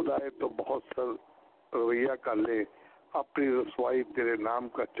 वो खुद आए तो बहुत सर रवैया कर ले, अपनी रसवाई तेरे नाम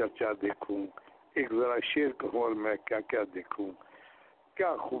का चर्चा देखूं, एक जरा शेर कहूँ और मैं क्या क्या देखूं।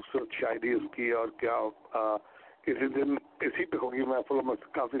 क्या खूबसूरत शायरी उसकी। और क्या किसी दिन इसी पे होगी महफिल में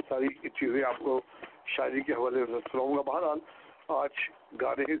काफ़ी सारी चीज़ें आपको शायरी के हवाले से सुनाऊंगा। बहरहाल आज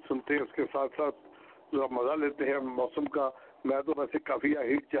गाने ही सुनते हैं, उसके साथ साथ जो मज़ा लेते हैं मौसम का। मैं तो वैसे काफ़ी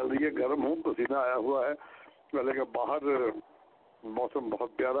हीट चल रही है, गर्म हूँ, पसीना आया हुआ है, लेकिन बाहर मौसम बहुत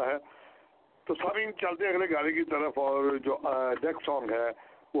प्यारा है। तो सामीन चलते हैं अगले गाने की तरफ, और जो नेक्स्ट सॉन्ग है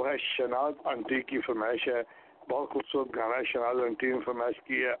वो है शनाज आंटी की फरमाइश है। बहुत खूबसूरत गाना है, शनाज आंटी ने फरमाइश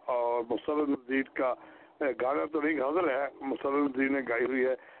की है और मुसर्रत नज़ीर का गाना तो नहीं गज़ल है, मुसर्रत नज़ीर ने गाई हुई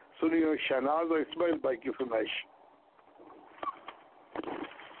है। सुनिए शनाज और इस्माइल भाई की फरमाइश।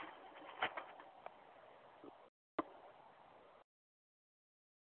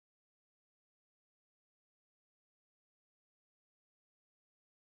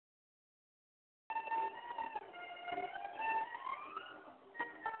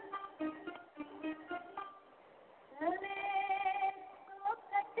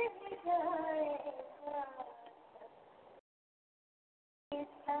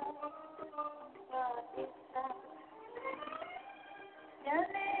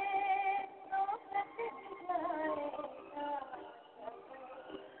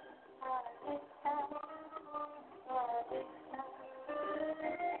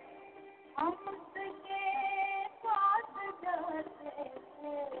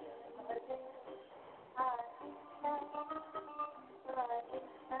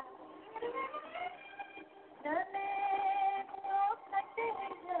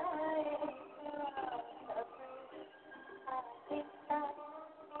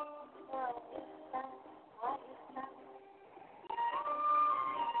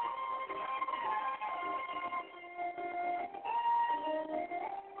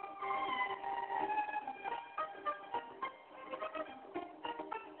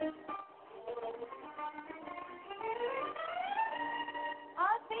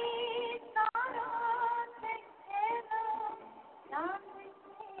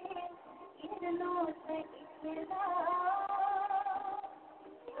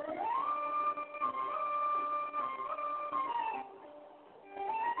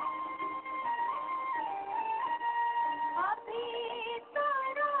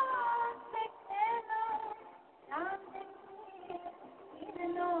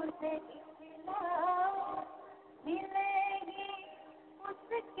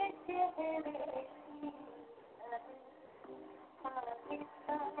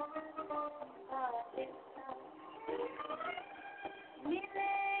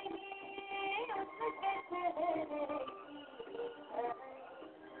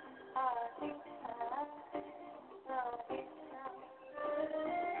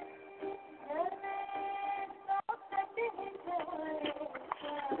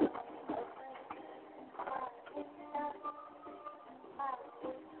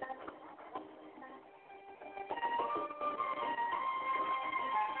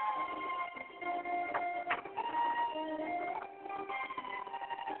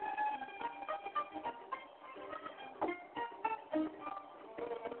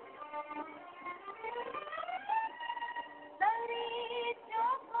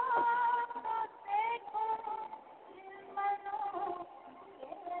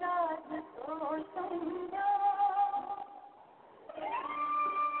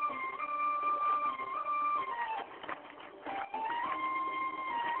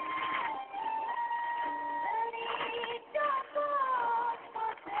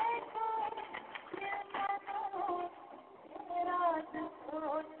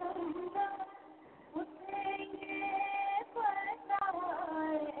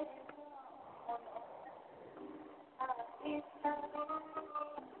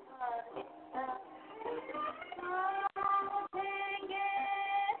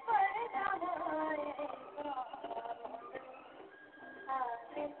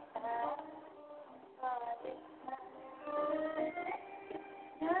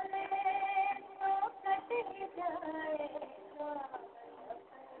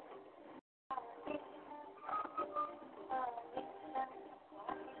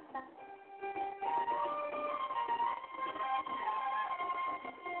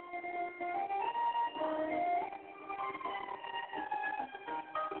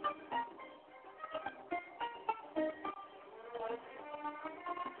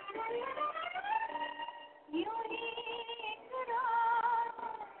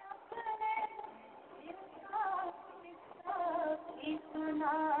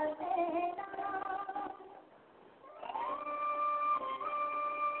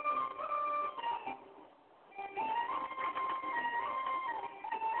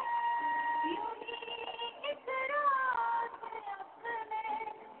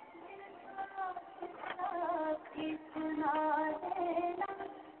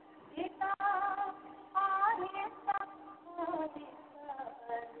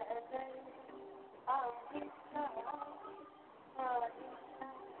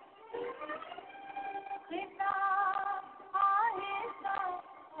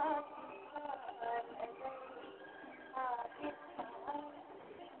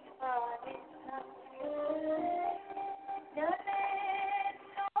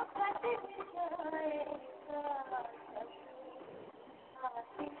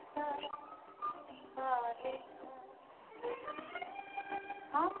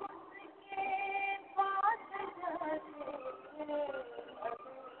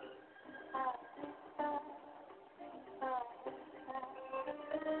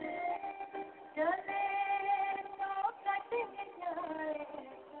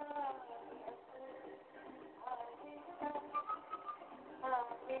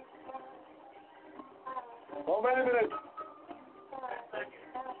 How many minutes?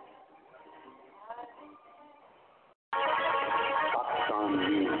 Pakistan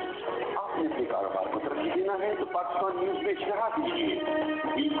news आपने अपने कारोबार को तरक्की देना है तो पाकिस्तान न्यूज में इश्तहार दीजिए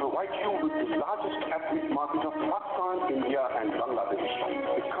We provide you with the largest ethnic market of Pakistan, India and Bangladesh.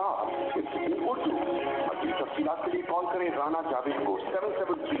 Because it's in Urdu. मज़ीद तफ़सीलात के लिए कॉल करें राना जावेद को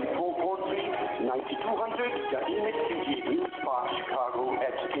 773-443-9200 या ईमेल कीजिए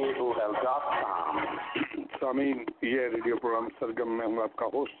newspotchicago@aol.com. सामीन, ये रेडियो प्रोग्राम सरगम में हूँ आपका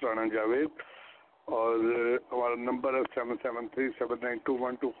होस्ट राना जावेद और हमारा नंबर है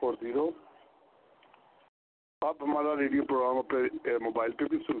 773-792-1240। आप हमारा रेडियो प्रोग्राम अपने मोबाइल पे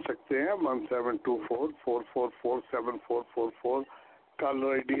भी सुन सकते हैं 1724-444-7444। कॉलर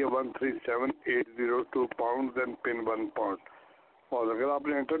ID है 137802 पाउंड देन पिन 1 पाउंड। और अगर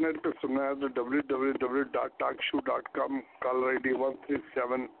आपने इंटरनेट पे सुनना है तो www.talkshow.com collar ID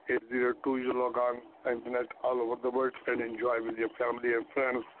 137802। You log on internet all over the world and enjoy with your family and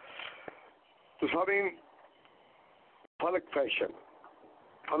friends. तो सामीन, फलक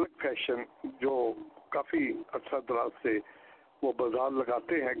फैशन जो काफ़ी अच्छा दराज से वो बाज़ार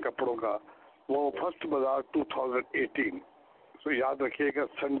लगाते हैं कपड़ों का, वो फर्स्ट बाज़ार 2018। तो याद रखिएगा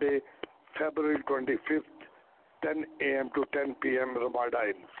Sunday February 25 10 AM to 10 PM Ramada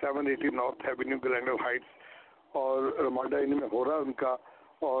in 780 north Avenue ग्लैंडर Heights. और रमाडा इन में हो रहा है उनका,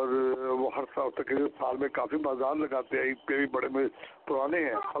 और वो हर साल तकरीबन साल में काफ़ी बाज़ार लगाते हैं, पे भी बड़े में पुराने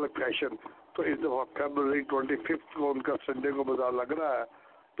हैं फलक फैशन। तो इस दफ़ा February 25 को उनका संडे को बाज़ार लग रहा है,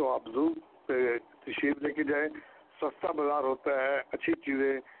 तो आप ज़रूर तशरीफ लेके जाएं। सस्ता बाज़ार होता है, अच्छी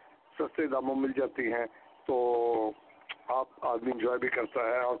चीज़ें सस्ते दामों मिल जाती हैं, तो आप आदमी इंजॉय भी करता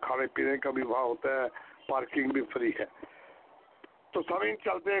है और खाने पीने का भी वहाँ होता है, पार्किंग भी फ्री है। तो सामीन,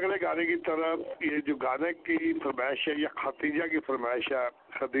 चलते हैं अगले गाने की तरफ। ये जो गाने की फरमाइश है, या खदीजा की फरमाइश है,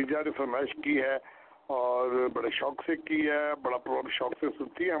 खदीजा ने फरमाइश की है और बड़े शौक से की है, बड़ा शौक से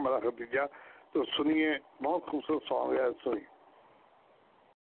सुनती है हमारा खदीजा। तो सुनिए, बहुत खूबसूरत सॉन्ग है, सुनिए।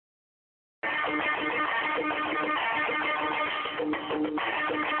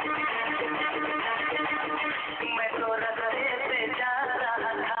 मैं तो रस्ते से जा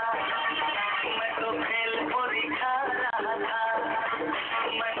रहा था, मैं तो भेलपुरी खा रहा था,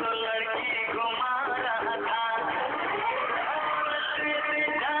 मैं तो लड़की घुमा रहा था। रस्ते से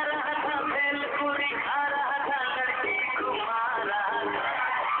जा रहा था, भेलपुरी खा रहा था, लड़की घुमा रहा था।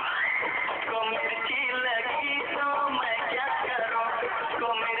 को मिर्ची लगी तो मैं क्या करूं, को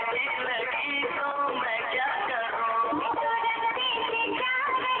मिर्ची लगी तो मैं क्या करूं।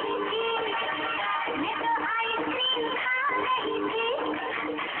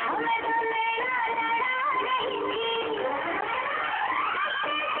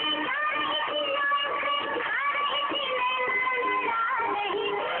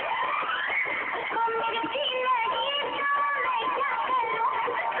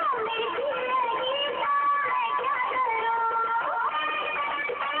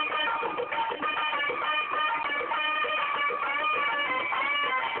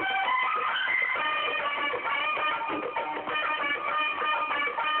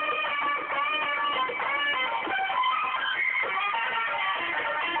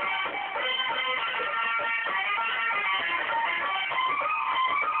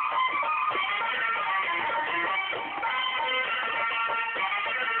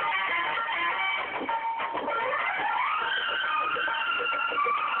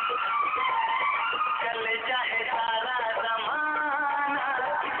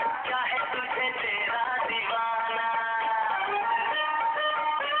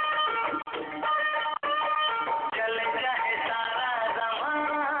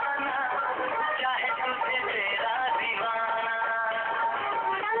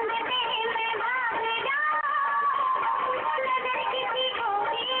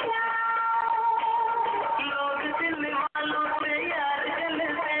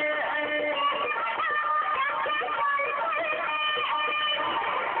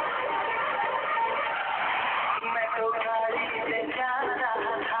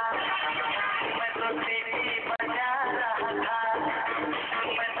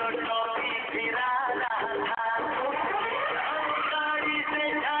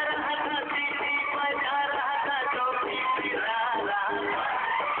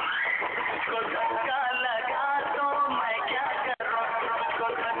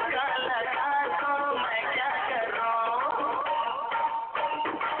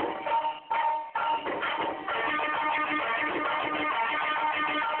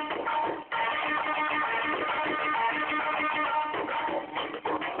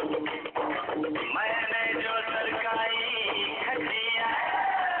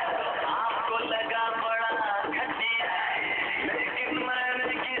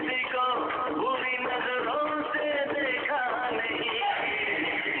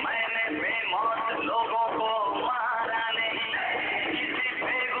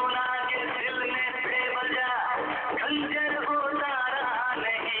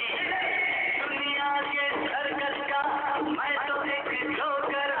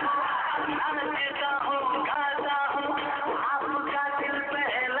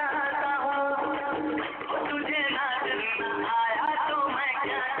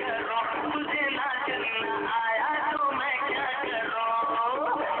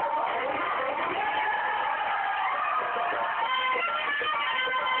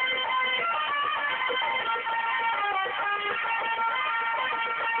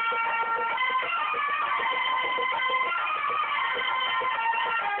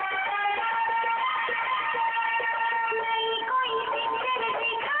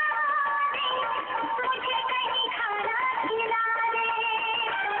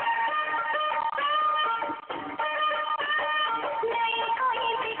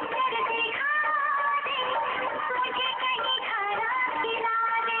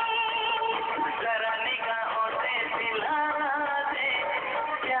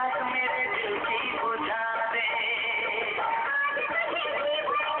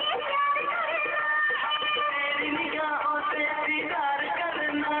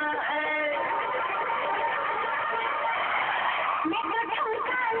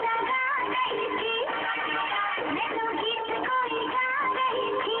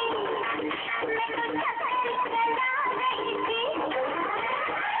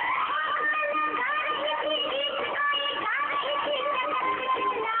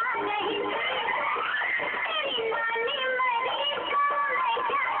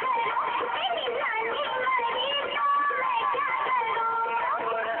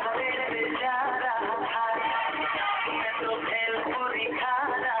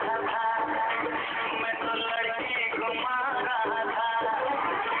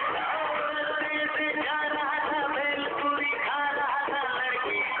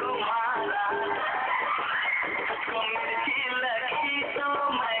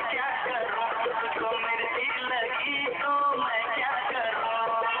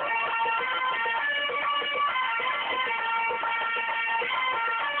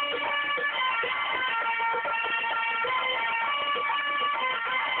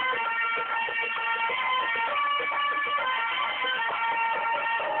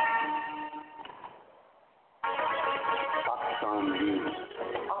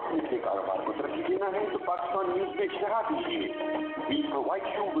 अपने कारोबार को तरक्की देना है तो पाकिस्तान न्यूज पे इश्तहार दीजिए। We provide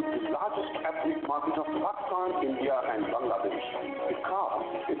you with the largest ethnic market of Pakistan, India and Bangladesh. Because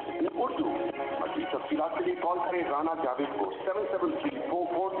it's in Urdu. मज़ीद तफ़सीलात के लिए कॉल करें राना जावेद को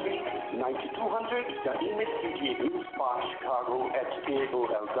 773-443-9200 या ईमेल कीजिए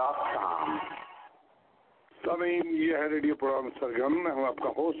newsparchicago@aol.com। सामीन, ये है रेडियो प्रोग्राम सरगम। मैं हूँ आपका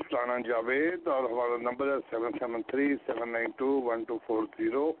होस्ट राना जावेद और हमारा नंबर है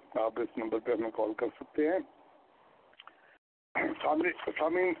 773-792-1240। आप इस नंबर पे हमें कॉल कर सकते हैं।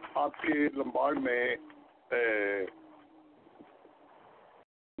 सामीन, आपके लंबाड़ में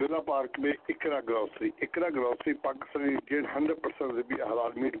विला पार्क में इकरा ग्रोसरी पाकिस्तानी 100%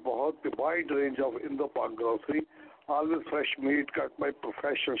 हलाल मीट, बहुत वाइड रेंज ऑफ इंडो पाक grocery, always fresh meat cut by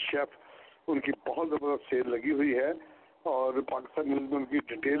professional chef. उनकी बहुत ज़बरदस्त सेल लगी हुई है और पाकिस्तान न्यूज़ में उनकी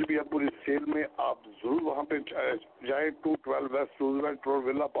डिटेल भी है पूरी सेल में। आप ज़रूर वहाँ पे जाएँ। 212 waste Roosevelt road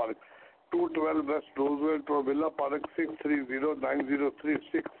villa park, 212 waste Roosevelt road villa park,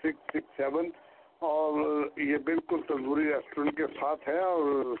 6309036667। और ये बिल्कुल तंदूरी रेस्टोरेंट के साथ है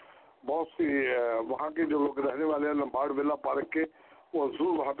और बहुत सी वहाँ के जो लोग रहने वाले हैं लंबाड़ विला पार्क के, वो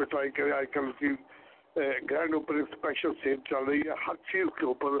ज़रूर वहाँ पे ट्राई करें। आजकल की ग्रैंड ओपनिंग स्पेशल सेल चल रही है। हर चीज़ के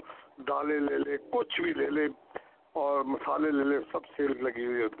ऊपर दालें ले ले, कुछ भी ले ले और मसाले ले ले, सब सेल लगी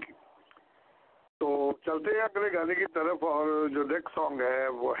हुई है उनकी। तो चलते हैं अगले गाने की तरफ और जो नेक्स्ट सॉन्ग है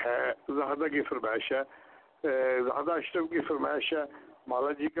वो है ज़हादा की फरमाइश है। ज़हादा अशरफ की फरमाइश है।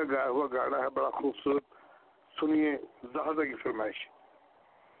 माला जी का गाया हुआ गाना है, बड़ा खूबसूरत। सुनिए ज़हादा की फरमाइश।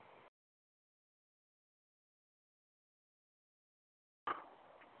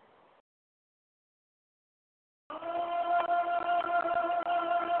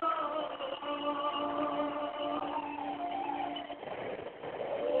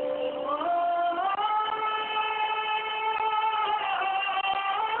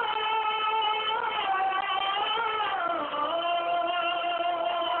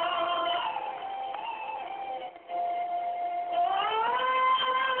 Oh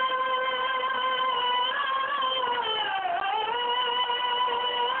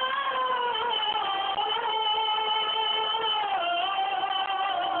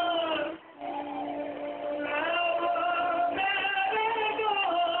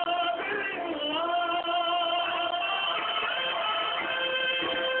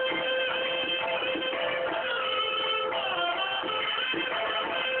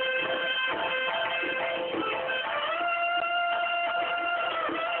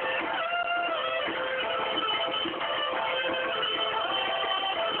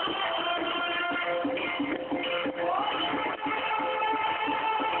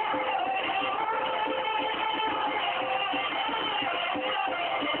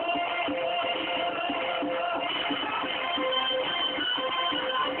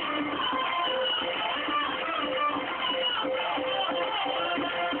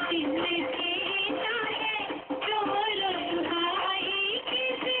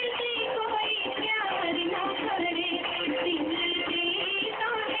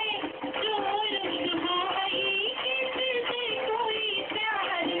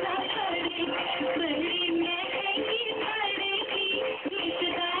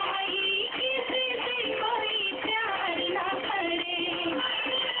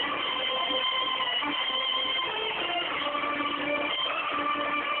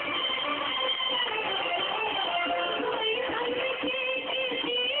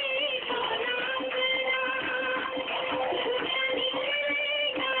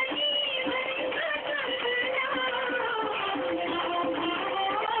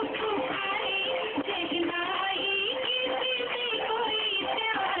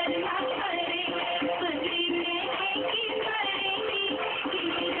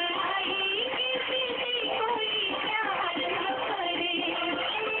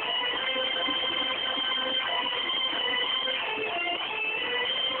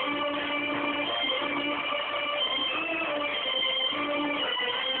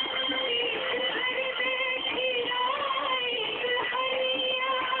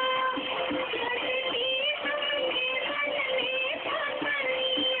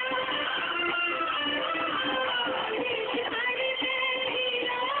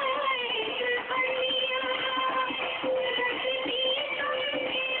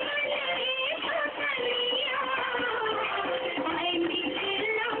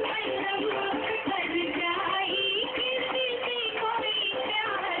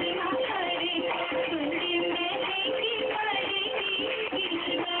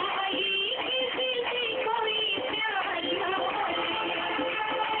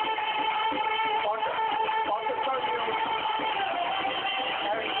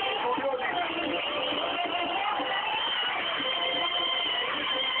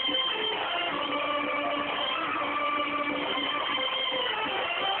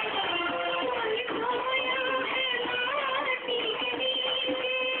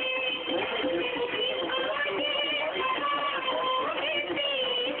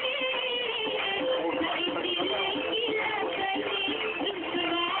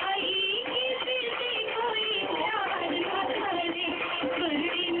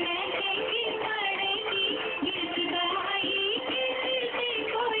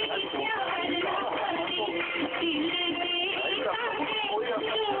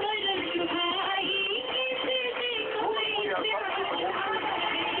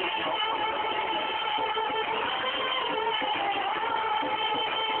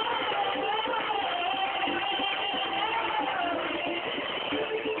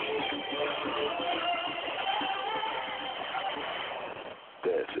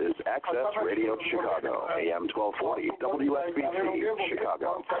is Access Radio Chicago, AM 1240, WSBC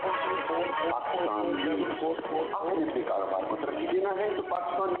Chicago. Pakistan आपने अपने कारोबार को तरक्की देना है तो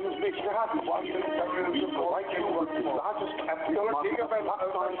पाकिस्तान न्यूज में इश्तेहार दीजिए. We provide you with the largest ethnic market of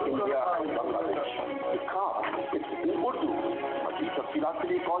Pakistan, India and Bangladesh. Because it's in Urdu. मज़ीद तफ़सीलात के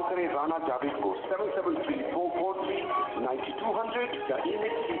लिए कॉल करें राना जावेद को 773-443-9200 या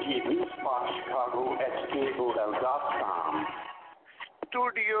ईमेल कीजिए newsparkchicago@aol.com.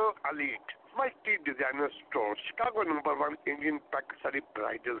 Studio Elite, multi designer store, Chicago #1 Indian Pakistani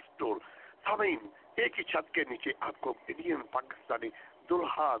bridal store. सामीन, एक ही छत के नीचे आपको इंडियन पाकिस्तानी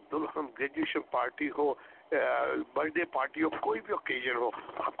दुल्हा दुल्हन ग्रेजुएशन पार्टी हो, बर्थडे पार्टी हो, कोई भी ओकेजन हो,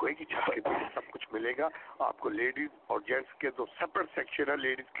 आपको एक ही छत के नीचे सब कुछ मिलेगा. आपको लेडीज और जेंट्स के दो सेपरेट सेक्शन है,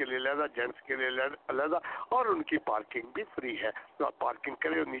 लेडीज के लिए अलग, जेंट्स के लिए अलग, और उनकी पार्किंग भी फ्री है. तो आप पार्किंग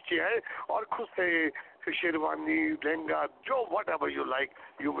करें और नीचे आए और खुद से शेरवानी, लहंगा, जो whatever you like,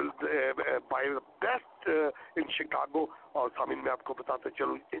 you will buy the best in Chicago. और सामिन में आपको बताते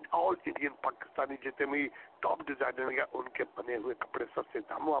चलूँ, इन ऑल इंडियन पाकिस्तानी जितने भी टॉप डिजाइनर हैं उनके बने हुए कपड़े सस्ते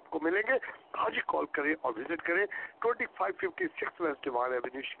दामों आपको मिलेंगे. आज ही कॉल करें और विजिट करें 2556 west Devon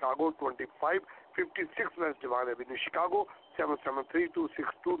avenue Chicago, 2556 west Devon avenue Chicago,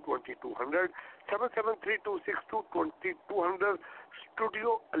 773-262-2200, 773-262-2200. Studio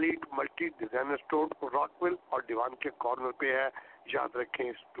elite multi designer store Rockwell और दीवान के कॉर्नर पे है. याद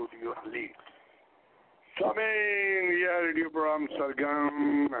रखें, स्टूडियो एलीट. सामीन, यह रेडियो प्रोग्राम सरगम,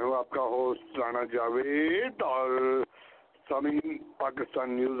 मैं हूँ आपका होस्ट राना जावेद. और सामीन, पाकिस्तान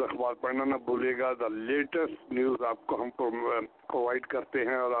न्यूज़ अखबार पढ़ना ना भूलिएगा. द लेटेस्ट न्यूज़ आपको हम प्रोवाइड करते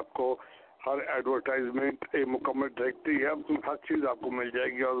हैं और आपको हर एडवर्टाइजमेंट एक मुकम्मल डायरेक्टरी है, उसमें हर चीज़ आपको मिल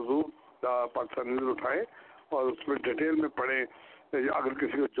जाएगी. और ज़रूर पाकिस्तान न्यूज़ उठाएं और उसमें डिटेल में पढ़ें. अगर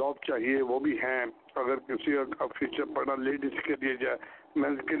किसी को जॉब चाहिए वो भी हैं, अगर किसी का फीचर पढ़ना लेडीज़ के लिए जाए,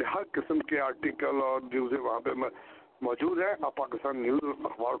 मेंस के लिए, हर किस्म के आर्टिकल और न्यूज़ वहाँ पे मौजूद है. आप पाकिस्तान न्यूज़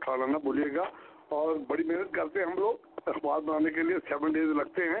अखबार उठाना ना भूलिएगा. और बड़ी मेहनत करते हैं हम लोग अखबार बनाने के लिए, 7 डेज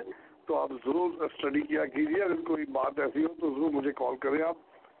लगते हैं. तो आप ज़रूर स्टडी किया कीजिए. अगर कोई बात ऐसी हो तो ज़रूर मुझे कॉल करें आप.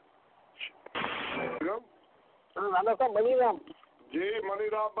 राना साहब, मनीराम जी.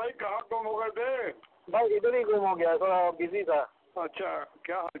 मनीराम भाई, कहाँ गुम हो गए थे? भाई इधर ही गुम हो गया, थोड़ा बिजी था. अच्छा,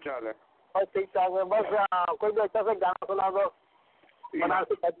 क्या हाल चाल है? बस ठीक ठाक है. बस कोई भी अच्छा सा गाना सुना दो,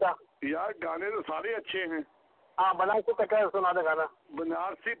 बनारसी कट्टा. यार गाने तो सारे अच्छे हैं. हाँ, बनारसी कट्टा सुना दो गाना.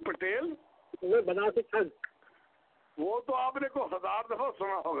 बनारसी पटेल? नहीं, बनारसी छंद. वो तो आपने को 1000 दफा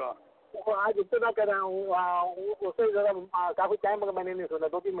सुना होगा. वो आज इतना कर रहा हूँ, उससे जरा काफी टाइम मैंने नहीं सुना,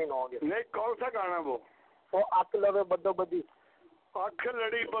 2-3 महीने हो गए. नहीं, कौन सा गाना वो? आँख लड़े बदो बदी. आँख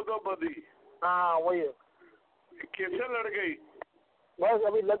लड़ी बदो बदी. हाँ, वही. कैसे लड़ गई? बस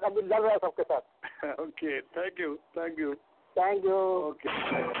अभी लड़ रहा है सबके साथ. Okay, thank you. ओके.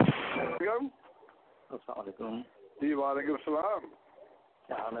 अस्सलाम जी. वालेकुम सलाम.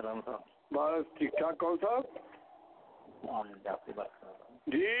 क्या हाल है राम साहब? बस ठीक ठाक. कौन साहब? जाफरी बात कर रहा हूँ.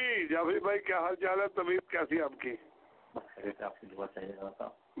 जी जाफरी भाई, क्या हाल चाल है? तबीयत कैसी है आपकी? बस आपकी दुआ चाहिए राम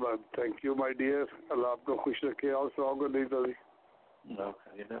साहब. बस थैंक यू माय डियर. अल्लाह आपको खुश रखे और सुहाओगे नहीं तो भी.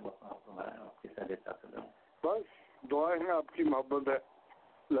 बस दुआएं हैं, आपकी मोहब्बत है,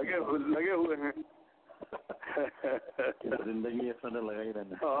 लगे हुए हैं. जिंदगी ऐसा लगा ही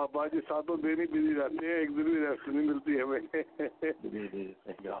रहना. हाँ बाजी, 7 दिन ही बिजी रहते हैं, एक दिन भी रेस्ट नहीं मिलती है हमें.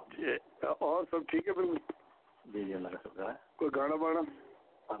 और सब ठीक है बिल्कुल? जी जी, अल्लाह का शुक्र है. कोई गाना बाना?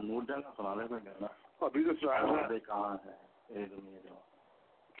 नूर जान का सुना दे कोई गाना. अभी तो सुनाया कहाँ है ये दुनिया जो.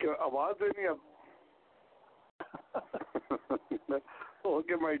 क्या आवाज देनी अब?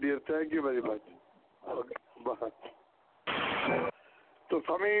 Okay my dear, thank you very much. Okay. तो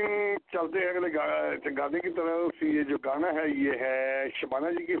सामीन, चलते हैं अगले गाने की तरफ. ये जो गाना है ये है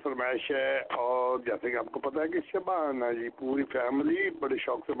शबाना जी की फरमाइश है. और जैसे कि आपको पता है कि शबाना जी पूरी फैमिली बड़े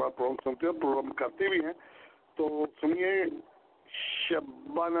शौक से बात प्रोग्राम सुनते हैं, प्रोग्राम करते भी हैं. तो सुनिए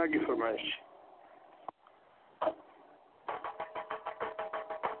शबाना की फरमाइश.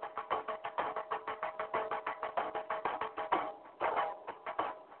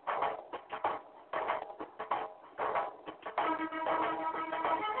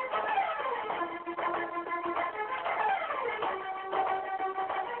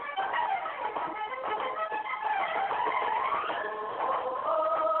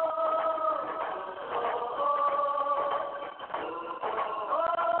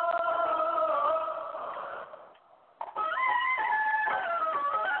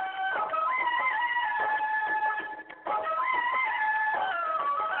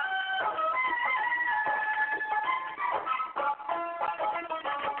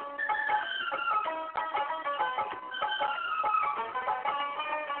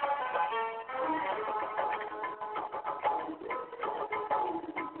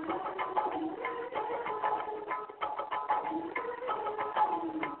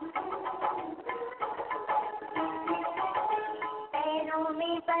 पैरों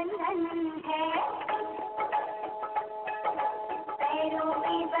में बंधन है, पैरों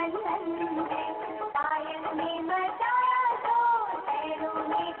में बंधन है, पायल में मचाया तो पैरों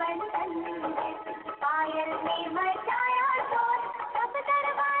में बंधन है, पायल में मचाया तो सब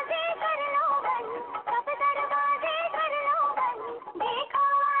दरवाजे कर लो बंद, सब दरवाजे कर लो बंद, देखो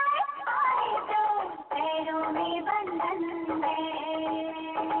आए तो पैरों में बंधन है।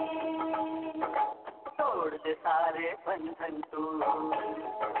 तोड़ दे सारे बंधन तू,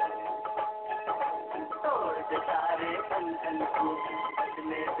 तोड़ दे सारे बंधन तू,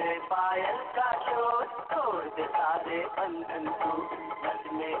 बजने दे पायल का शोर, तोड़ दे सारे बंधन तू,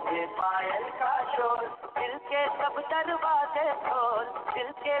 बजने दे पायल का शोर, दिल के सब दरवाजे खोल,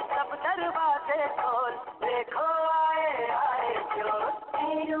 दिल के सब दरवाजे खोल, देखो आए आए जो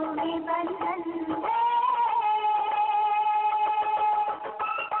पैरों में बंधन है।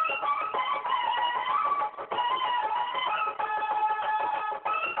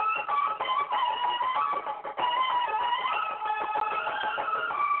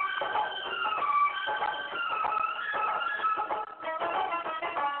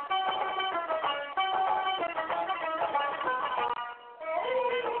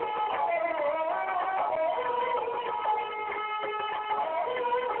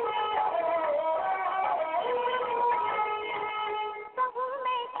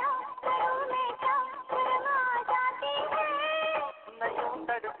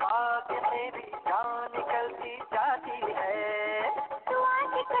 मेरी जान निकलती जाती है, तू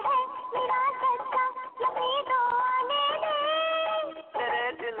आशिक है मेरा सच्चा, लपेटों आने दे,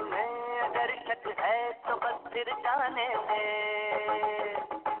 तेरे दिल में अगर शक है तो बस फिर जाने दे,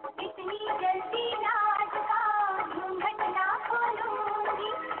 इतनी जल्दी राज का घूंघट ना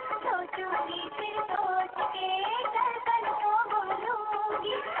खोलूंगी, सोचूंगी फिर सोच के धड़कन को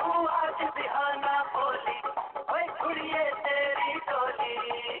बोलूंगी, तू आज बिहाना बोली ओए खुड़िए तेरी डोली,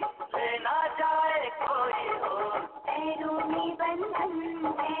 लेना जाए कोई हो, पैरों में बंधन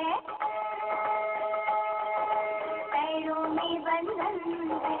है, पैरों में बंधन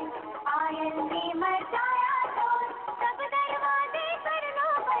है, पायल में मचाया तो सब दरवाजे कर लो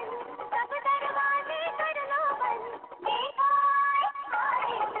बंद, सब दरवाजे कर लो बंद, देखो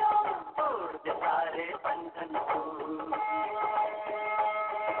आए जो तोड़ दे सारे बंधन तू,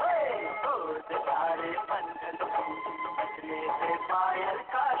 तोड़ दे सारे बंधन तू, बजने दे पायल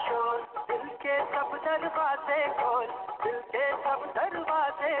का शोर, दिल के सब दरवाजे खोल, दिल के सब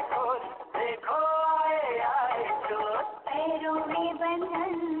दरवाजे खोल, देखो आए आए जो पैरों में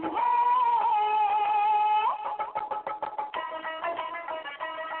बंधन है।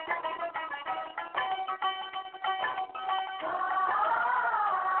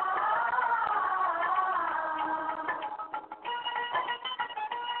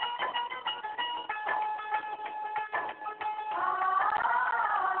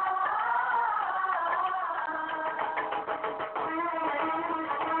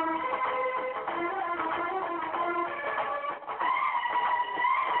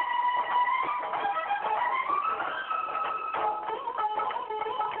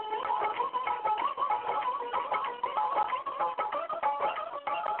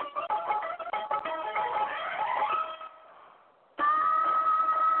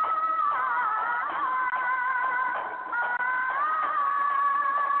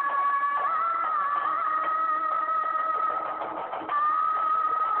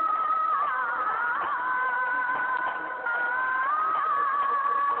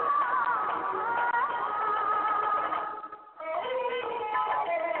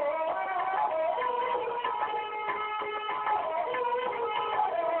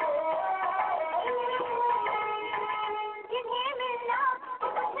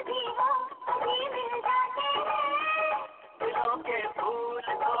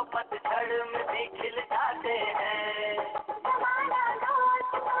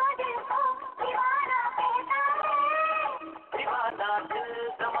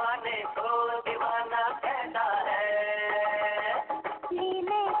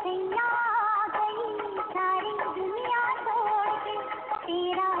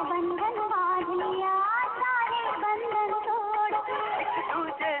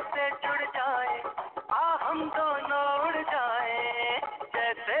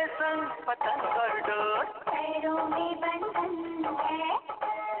 पैरों में बंधन है,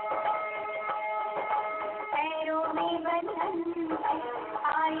 पैरों में बंधन है,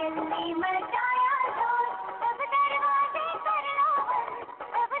 पायल में मचाया शोर, सब दरवाजे कर लो बंद,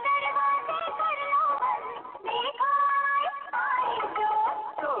 सब दरवाजे कर लो बंद, देखो आए जो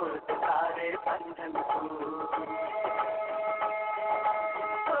तोड़ दे सारे बंधन तू,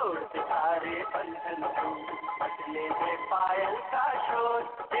 तोड़ दे सारे बंधन तू, बजने दे पायल का शोर,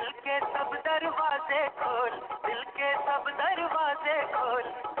 दिल के सब दरवाजे खोल, दिल के सब दरवाजे खोल,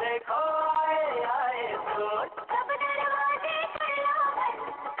 देखो आए आए शोर। सब दरवाजे कर लो बंद,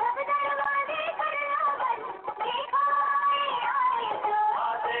 सब दरवाजे कर लो बंद, देखो आए आए शोर।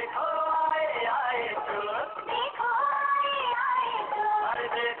 हाँ देखो आए आए शोर, देखो आए आए शोर। अरे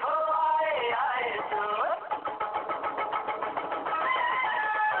देखो आए आए शोर।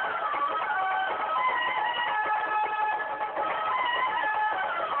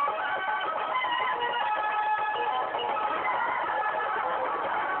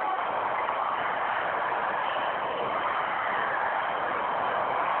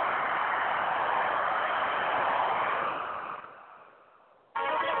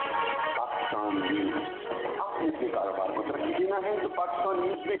 पाकिस्तान न्यूज आपने अपने कारोबार को तरक्की देना है तो पाकिस्तान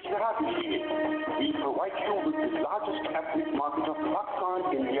न्यूज में इश्तहार दीजिए। We provide you with the largest ethnic market of Pakistan,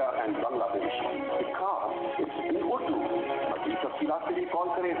 India and Bangladesh because it's in Urdu। मज़ीद तफ़सीलात के लिए कॉल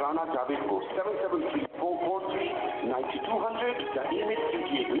करें राना जावेद को 773-443-9200 या ईमेल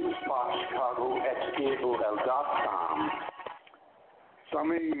कीजिए newsparkchicago@aol.com।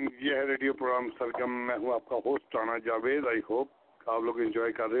 सामीन, यह है रेडियो प्रोग्राम सरगम। मैं हूँ आपका host Rana Javed. I hope आप लोग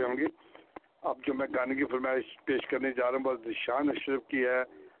एंजॉय कर रहे होंगे। अब जो मैं गाने की फरमाइश पेश करने जा रहा हूँ बस शान अशरफ की है।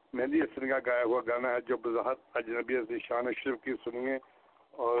 मेहंदी हसन का गाया हुआ गाना है जो बज़ाहत अजनबी शान अशरफ की सुनिए।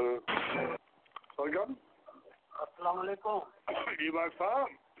 और सरगम, अस्सलाम वालेकुम। जी बात साहब,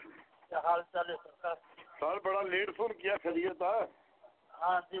 क्या हाल चाल है सरकार? सर बड़ा लेट फोन किया, खैरियत है?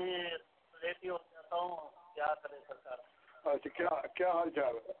 हाँ जी, लेट ही हो जाता हूँ, क्या करें सरकार। अच्छा, क्या हाल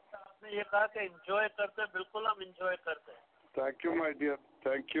चाल है? आपने ये कहा कि एंजॉय करते, बिल्कुल हम एंजॉय करते हैं। Thank you my dear,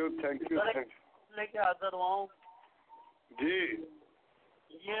 thank you. लेके हाजिर हुआ हूँ जी।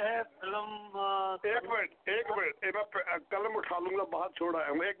 ये है फिल्म। एक मिनट मैं कलम उठा लूंगा, बाहर छोड़ा है।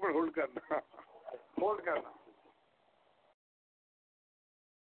 एक मिनट होल्ड करना।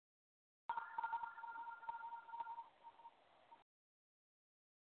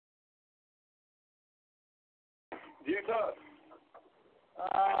 जी सर।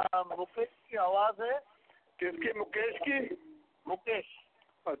 मुकेश की आवाज है। किसकी? मुकेश की? मुकेश।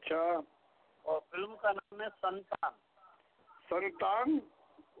 अच्छा। और फिल्म का नाम है संतान।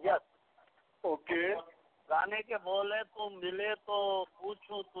 यस। ओके। गाने के बोल है तू मिले तो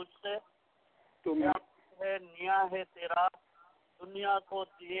पूछूं तुझसे, तुम है निया है तेरा, दुनिया को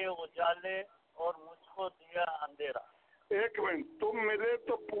दिए उजाले और मुझको दिया अंधेरा। एक मिनट, तुम मिले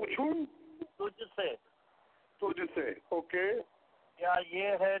तो पूछूं तुझसे। ओके। क्या ये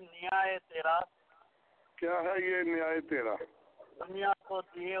है न्याय तेरा? क्या है ये न्याय तेरा? दुनिया को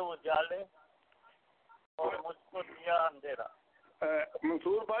दिए उजाले और मुझको दिया अंधेरा।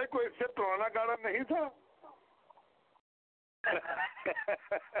 मंसूर भाई, कोई इससे पुराना गाना नहीं था?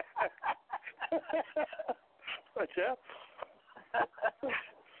 अच्छा।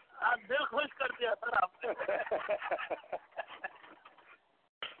 दिल खुश कर दिया सर आपने।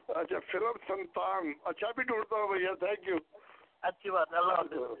 अच्छा, फिल्म संतान। अच्छा भी ढूंढता हूँ भैया, थैंक यू। अच्छी बात, अल्लाह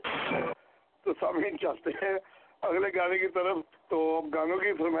हाफ़िज़। तो सामीन चलते हैं अगले गाने की तरफ। तो अब गानों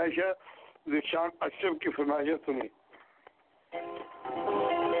की फरमाइश है, शान अशरफ की फरमाइश है, सुनिए।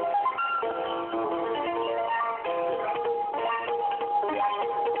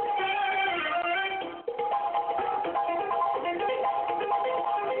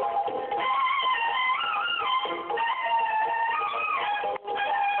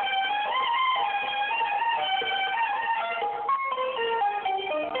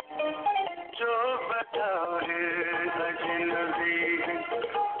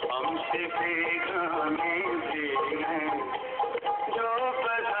 हमसे बेगाने भी हैं, जो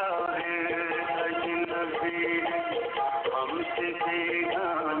बता है अजनबी हैं, हमसे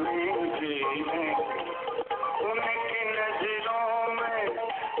बेगाने भी हैं, उनकी नजरों में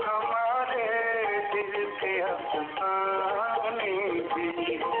हमारे दिल के अफसाने भी,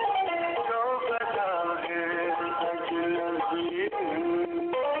 जो बता है अजनबी हैं।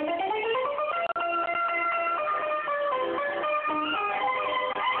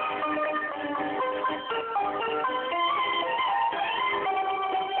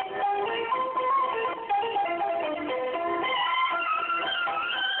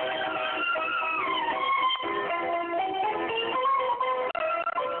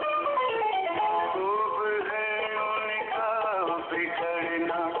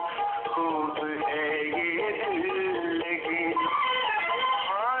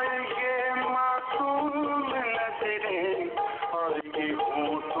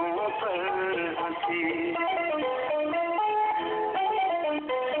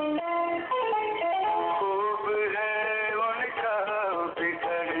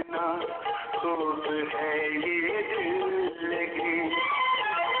 खूब है ये दिल लगी।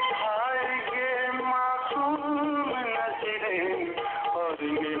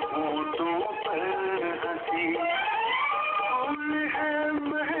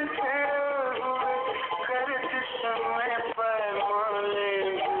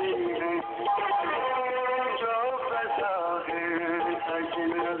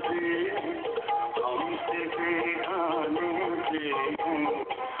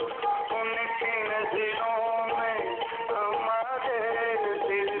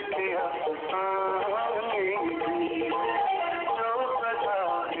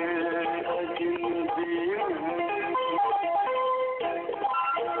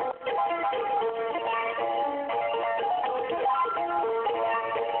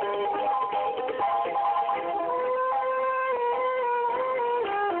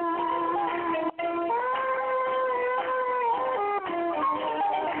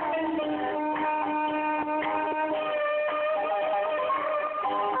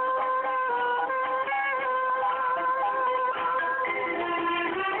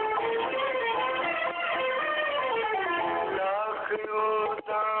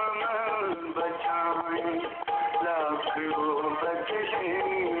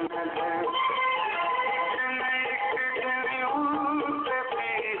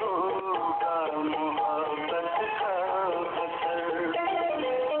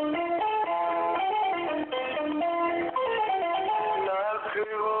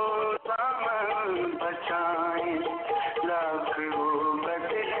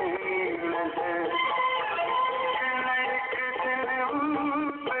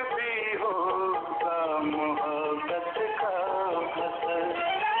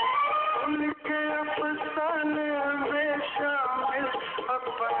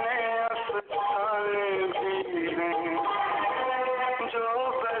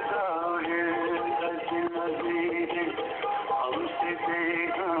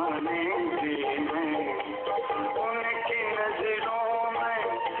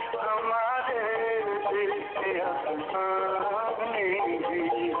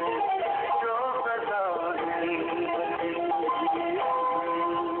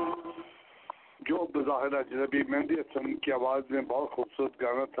 अजनबी मेहंदी हसन की आवाज़ में बहुत खूबसूरत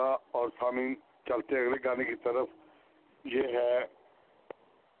गाना था। और सामीन चलते अगले गाने की तरफ। ये है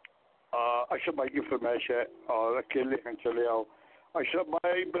अशरफ भाई की फरमाइश है और अकेले हैं चले आओ। अशरफ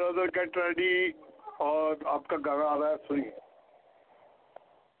भाई ब्रदर गेट रेडी और आपका गाना आ रहा है, सुनिए।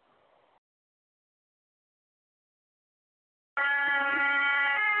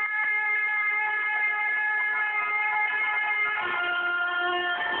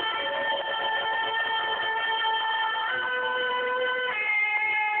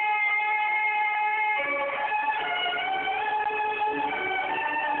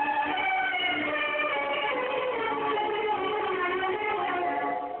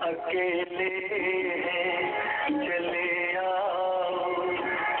 अकेले हैं चले आओ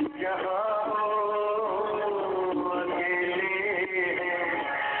जहाँ हो, अकेले हैं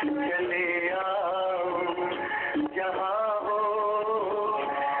चले आओ जहाँ हो,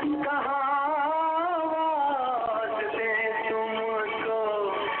 कहाँ आवाज़ दे तुमको,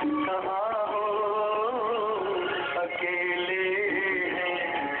 कहाँ हो, अकेले हैं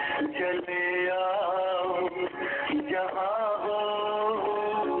चले आओ जहाँ हो।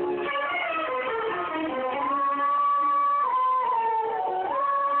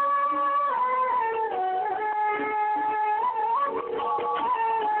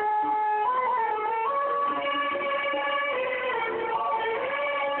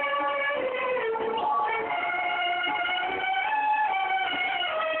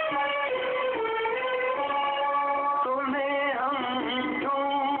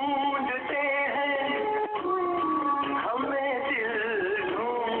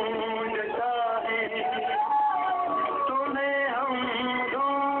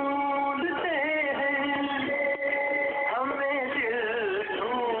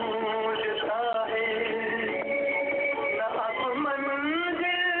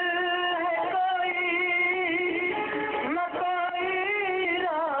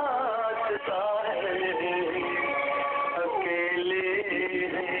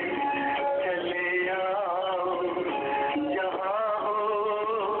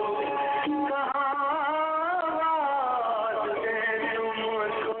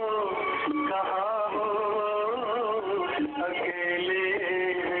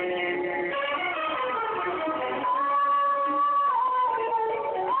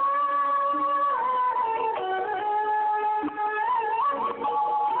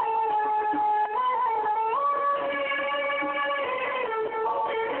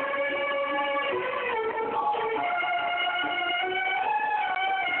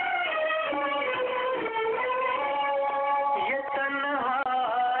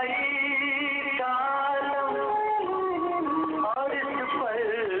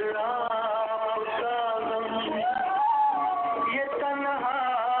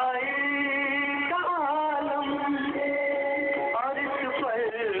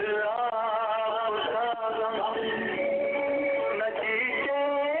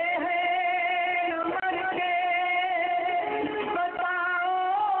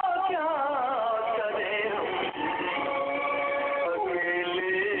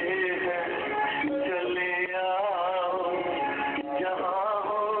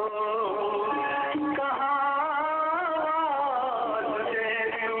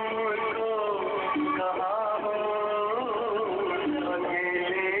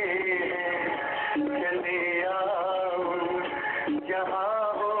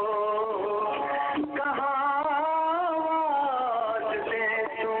 कहाँ आवाज़ दे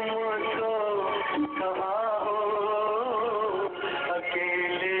तुमको,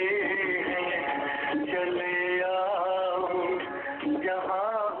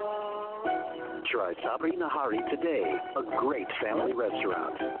 Sabri Nahari today, a great family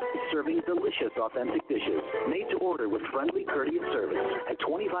restaurant. Serving delicious, authentic dishes, made to order with friendly, courteous service at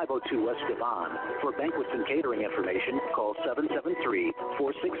 2502 West Devon. For banquets and catering information, call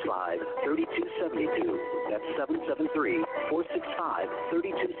 773-465-3272. That's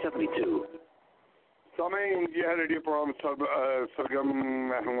 773-465-3272. सामईन, ये है रेडियो प्रोग्राम सरगम।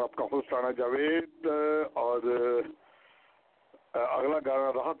 मैं हूँ आपका होस्ट राना जावेद और अगला गाना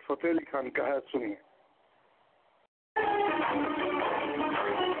राहत फतेह अली खान का है, सुनिए।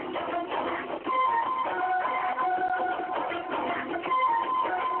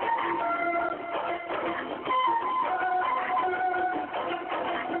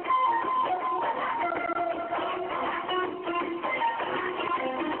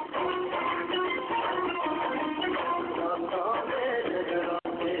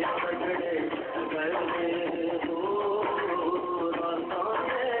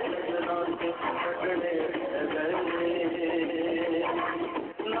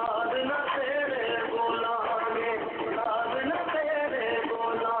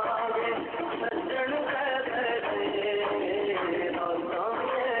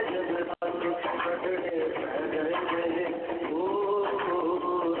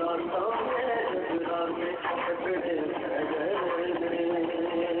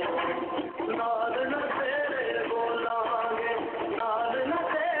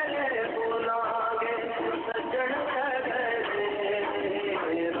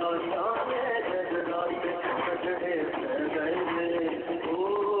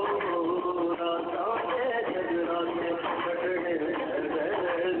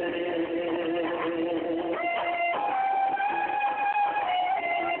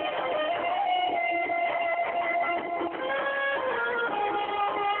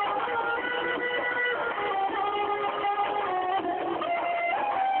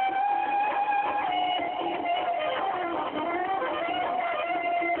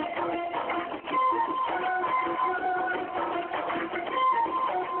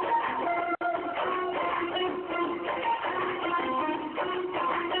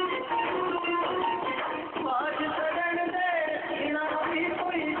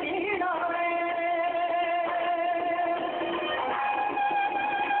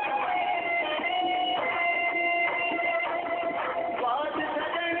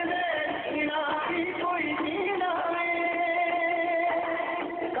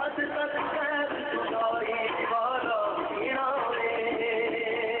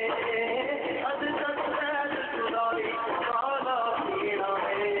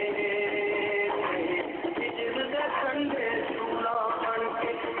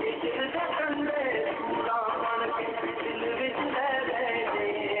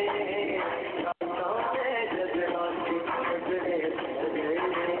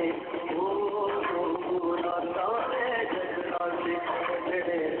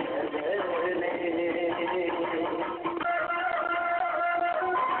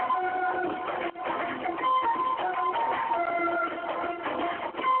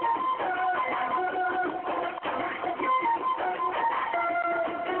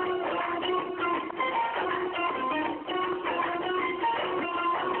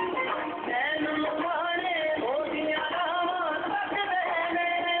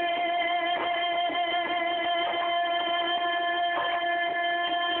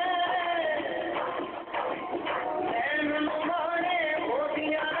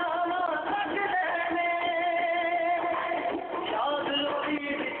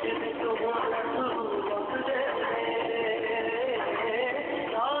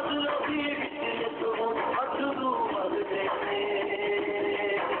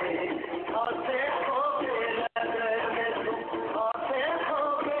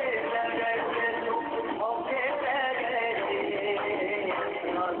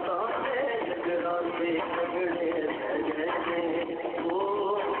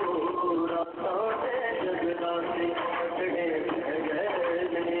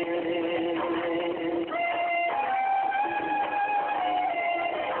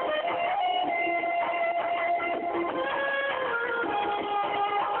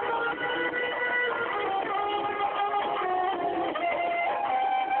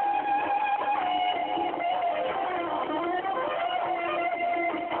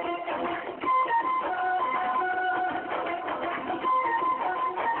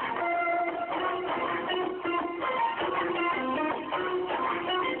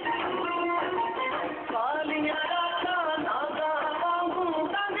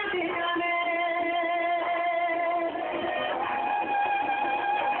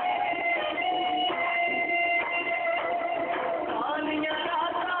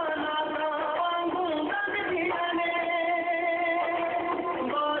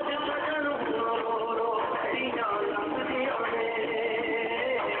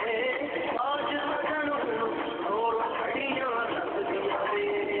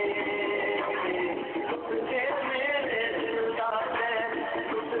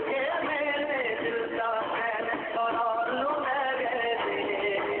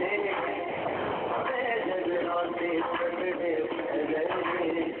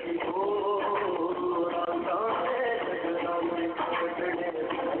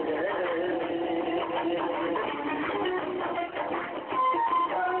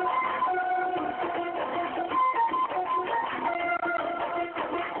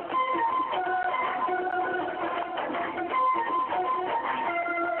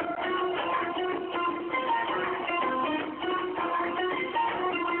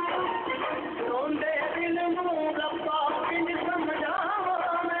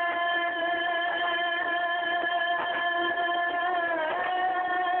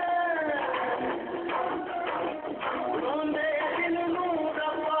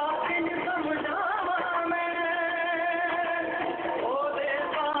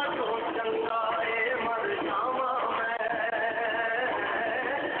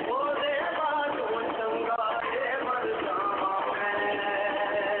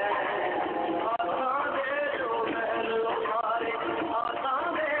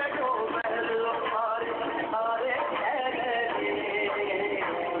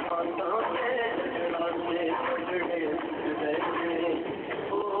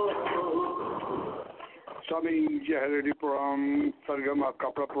 स्वामी ये है रेडियो प्रोग्राम सरगम, आपका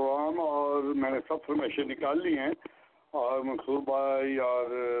अपना प्रोग्राम, और मैंने सब फरमाइशें निकाल ली हैं और मंसूर भाई और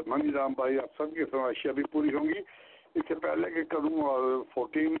मनीराम भाई आप सबकी फरमाइशें अभी पूरी होंगी। इससे पहले कि करूँ और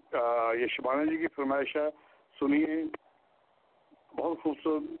 14 ये शबाना जी की फरमाइश है, सुनिए, बहुत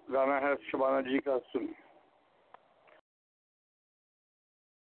खूबसूरत गाना है शबाना जी का, सुनिए।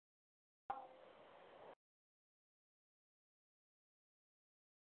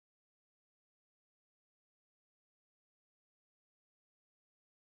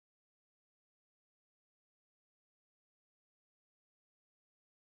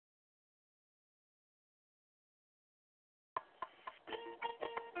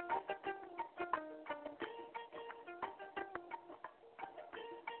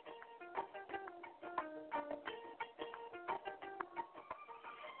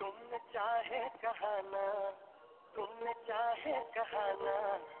 तुमने चाहे कहाना, तुमने चाहे कहाना,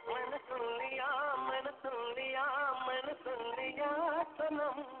 मैंने सुन लिया, मैंने सुन लिया, मैंने सुन लिया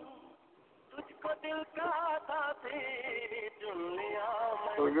सनम, तुझको दिल का साथी चुन लिया,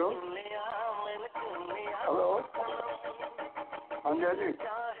 मैंने सुन लिया, मैंने सुन लिया सनम,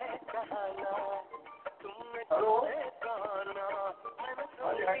 चाहे कहाना, तुमने चाहे कहाना, मैंने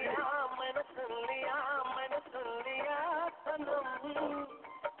सुन लिया, मैंने सुन लिया, मैंने सुन लिया सनम,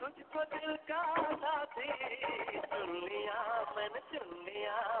 तुझको दिल का साथी चुन लिया, मैंने चुन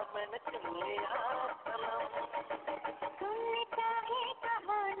लिया, मैंने चुन लिया सनम। तुमने चाहे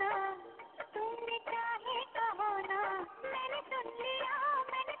कहाना, तुमने चाहे कहाना, मैंने सुन लिया,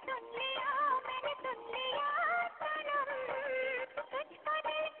 मैंने सुन लिया, मैंने सुन लिया सनम, तुझको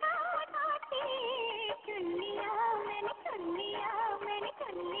दिल का साथी चुन लिया, मैंने चुन लिया, मैंने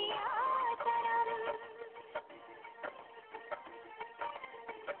चुन लिया सनम।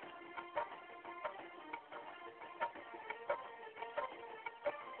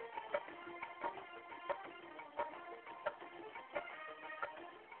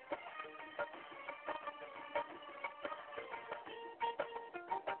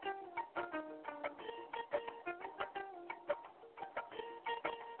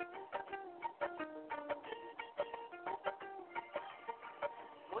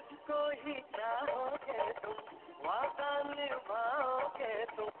 मुझको ही चाहोगे तुम, वादा निभाओगे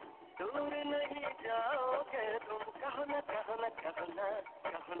तुम, दूर नहीं जाओगे तुम, कहो न कहो न कहो न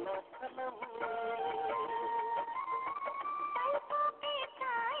कहो न सनम। पलकों पे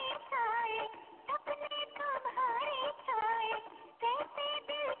छाए छाए सपने तुम्हारे छाए, कैसे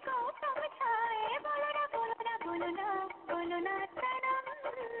दिल को समझाए, बोलो ना बोलो ना बोलो ना बोलो ना सनम।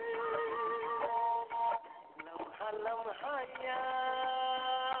 लम्हा लम्हा यार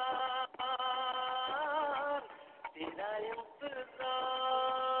तेरा इंतजार,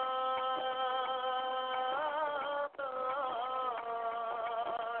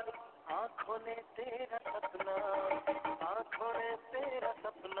 आँखों ने तेरा सपना, आँखों ने तेरा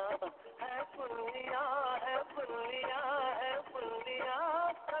सपना है बुन लिया, है बुन लिया, है बुन लिया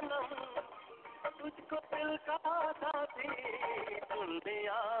सनम, तुझको दिल का साथी चुन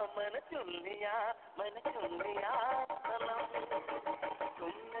लिया, मैंने चुन लिया, मैंने चुन लिया सनम।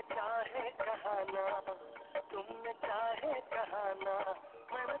 तुमने चाहे कहाना, तुमने चाहे कहाना,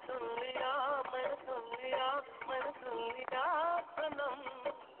 मैंने सुन लिया, मैंने सुन लिया, मैंने सुन लिया सनम,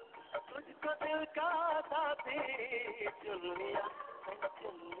 तुझको दिल का साथी चुन लिया, मैंने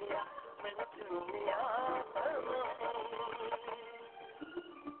चुन लिया, मैंने चुन लिया सनम।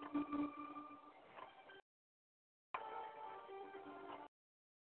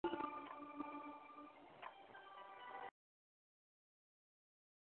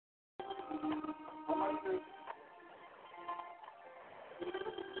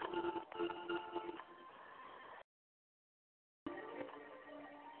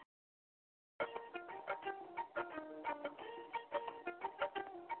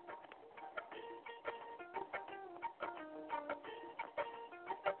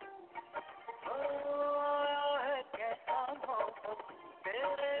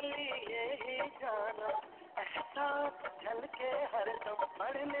 तेरे लिए ही जाना, एहसास झलके हरदम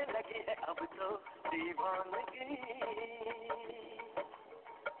बढ़ने लगी है अब तो दीवानगी,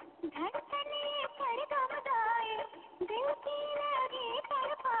 धड़कने सरगम गाए, दिल की लगी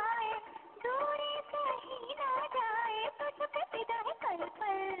तड़पाए, दूरी कहीं ना जाए, तुझ पे फिदा है पल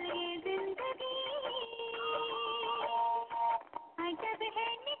पल ये जिंदगी, अजब है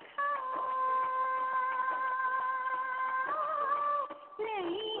निखार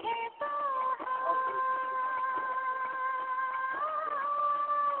नहीं है बहार,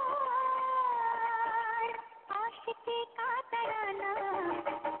 आशिकी का तराना,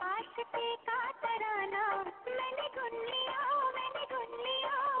 आशिकी का तराना, मैं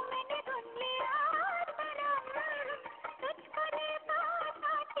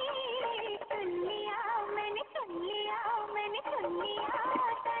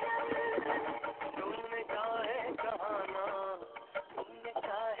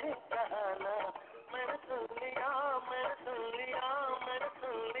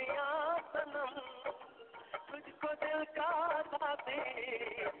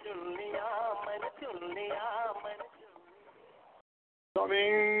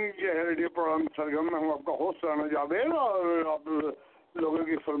सामीन, ये है रेडियो प्रोग्राम सरगम में हूँ आपका होस्ट राना जावेद और अब लोगों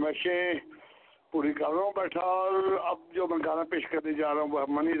की फरमाइशें पूरी कर रहा हूँ बैठा। और अब जो मैं गाना पेश करने जा रहा हूँ वह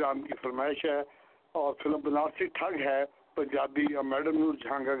मनी राम की फरमाइश है और फिल्म बनारसी ठग है, पंजाबी या मैडम नूर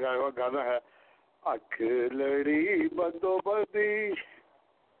जहां का गाया हुआ गाना है। अख लड़ी बदोबदी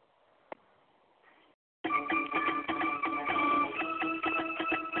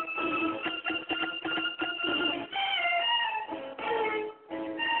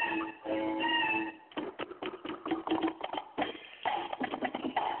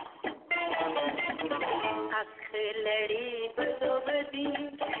लड़ी बदोबदी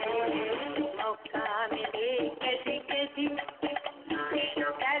मौका मिले कैसी कैसी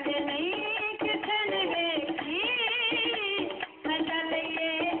कल नहीं किसन देखी मचल ये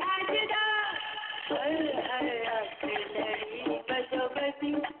आजदा हर हर अख लड़ी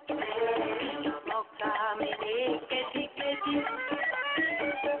बदोबदी मौका मिले कैसी कैसी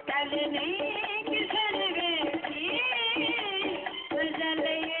कल नहीं किसन देखी मचल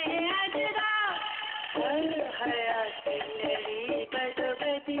ये आजदा हर लड़ी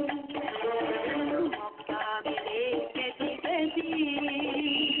बदोबदी मौका मिले कैसी कैसी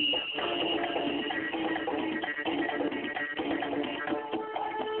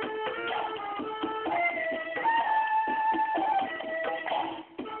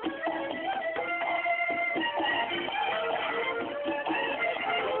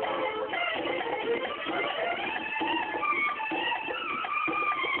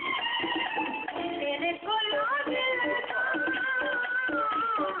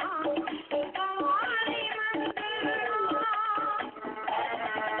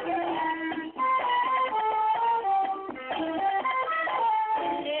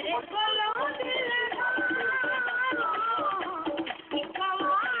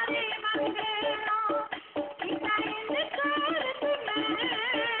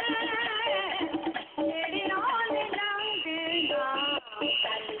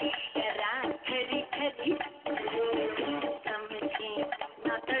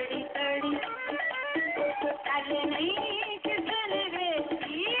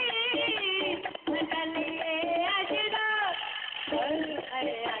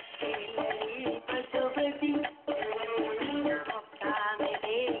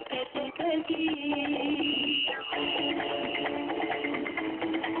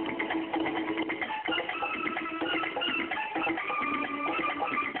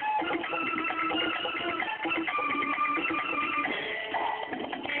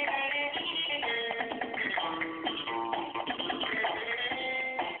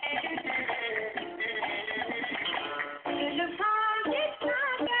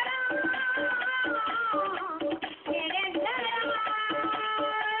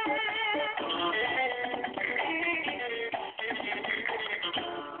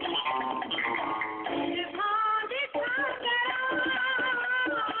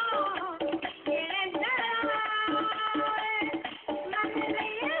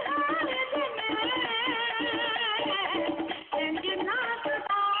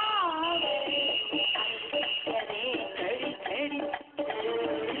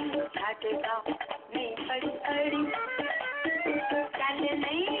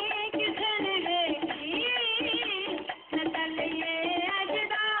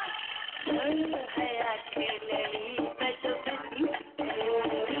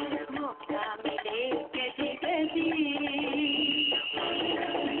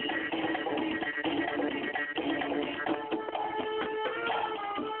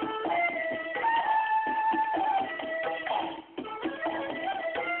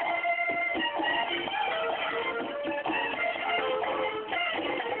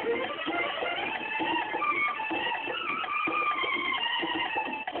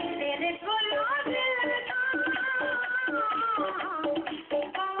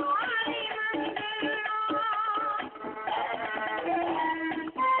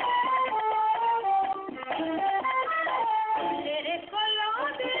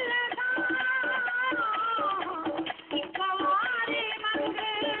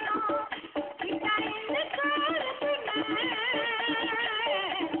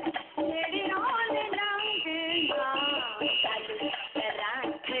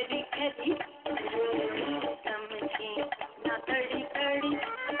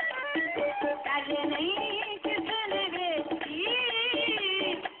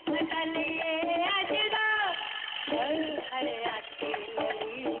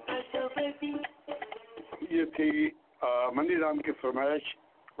ये थी मनी राम की फरमाइश।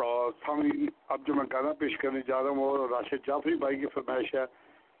 और सामीन अब जो मैं गाना पेश करने जा रहा हूँ और राशिद जाफरी भाई की फरमाइश है।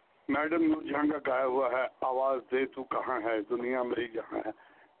 मैडम नूरजहां का गाया हुआ है आवाज दे तू कहाँ है दुनिया मेरी जहाँ है।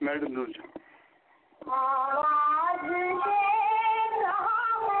 मैडम नूरजहां। आवाज दे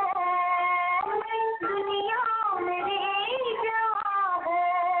कहाँ है दुनिया मेरी जहाँ है,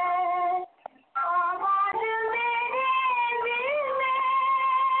 आवाज मेरे दिल में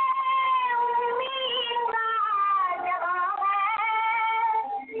उम्मीद का जहाँ है,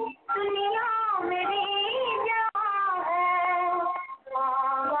 दुनिया मेरी जहाँ है,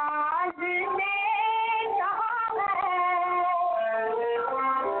 आवाज दे कहाँ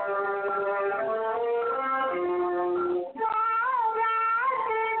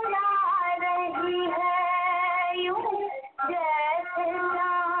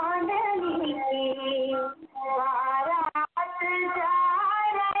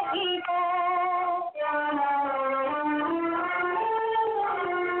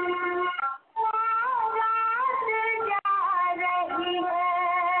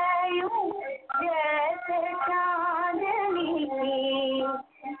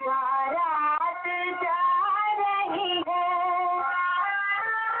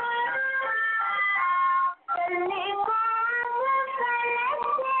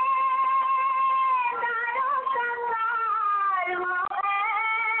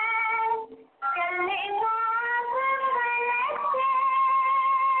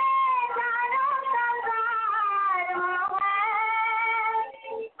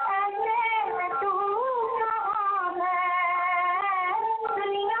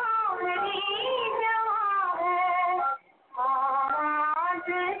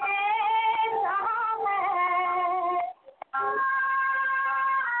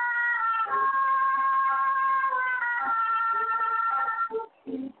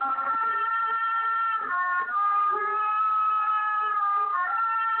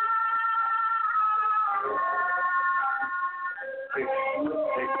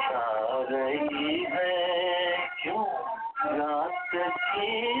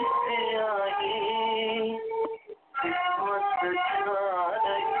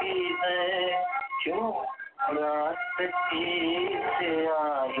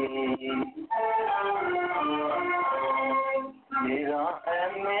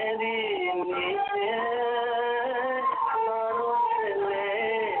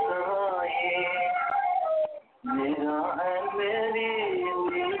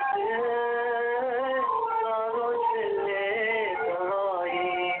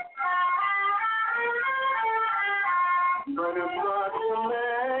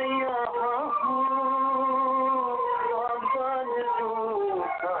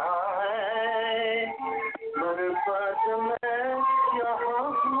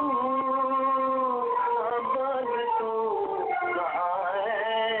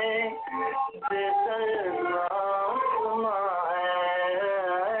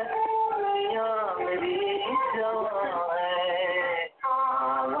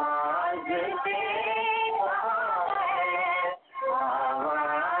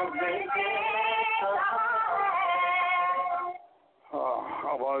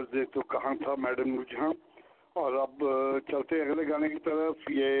आवाज दे तो कहाँ था मैडम नूरजहां। और अब चलते हैं अगले गाने की तरफ।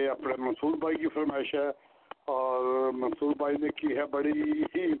 ये अपने मंसूर भाई की फरमाइश है और मंसूर भाई ने की है बड़ी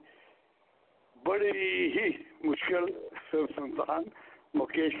ही मुश्किल संतान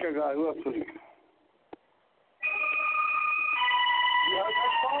मुकेश का गाया हुआ सुनिए।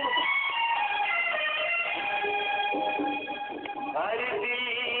 हर दिल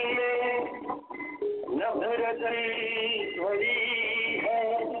में नफरत भरी है,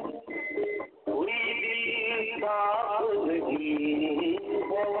 कोई दिल साफ नहीं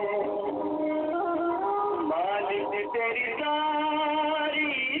है, मालिक तेरी सारी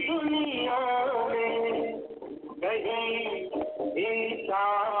दुनिया में कहीं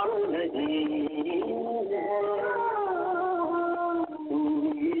इंसाफ नहीं है।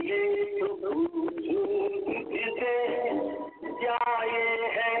 जाए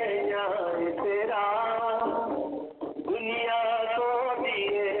है न्याय तेरा, दुनिया को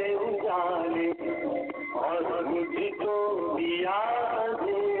दिए उजाले और मुझको दिया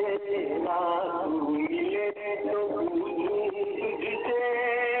देना, मिले तो तुझसे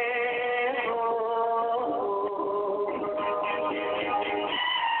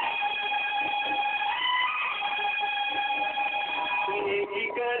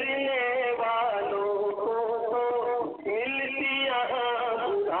करने वालों को मिलती यहाँ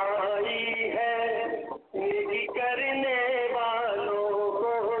बुराई है, निजी करने वालों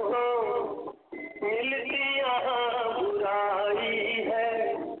को मिलती यहाँ बुराई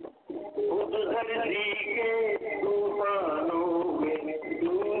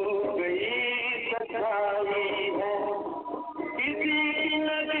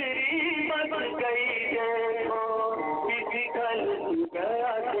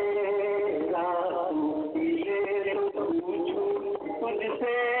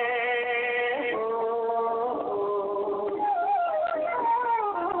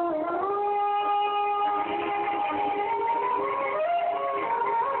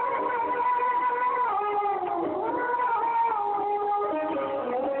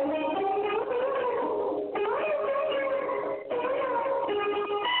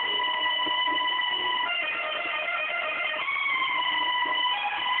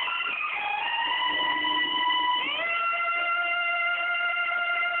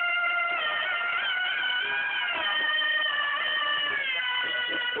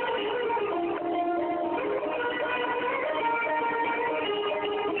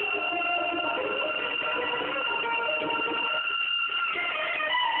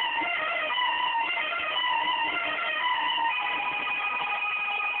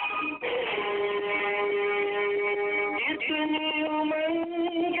कितनी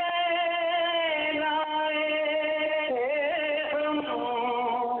उमंगे लाए हम,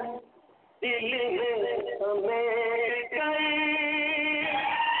 दिल में हमें कई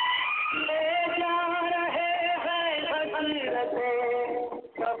ले जा रहे हैं हसरतें,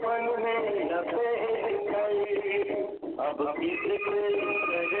 सपन में लपेट गई। अब किस पे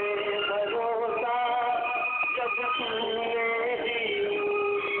करे भरोसा, जब तुमने ही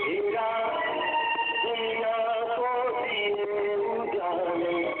हीरा दुनिया को दिए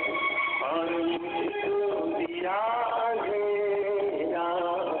उजाले, और मुझको दिया अंधेरा,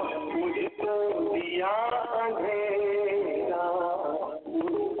 मुझको दिया अंधेरा,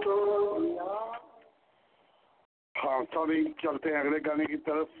 मुझको दिया। हाँ सॉरी, चलते हैं अगले गाने की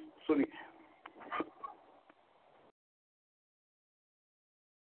तरफ, सुनिए।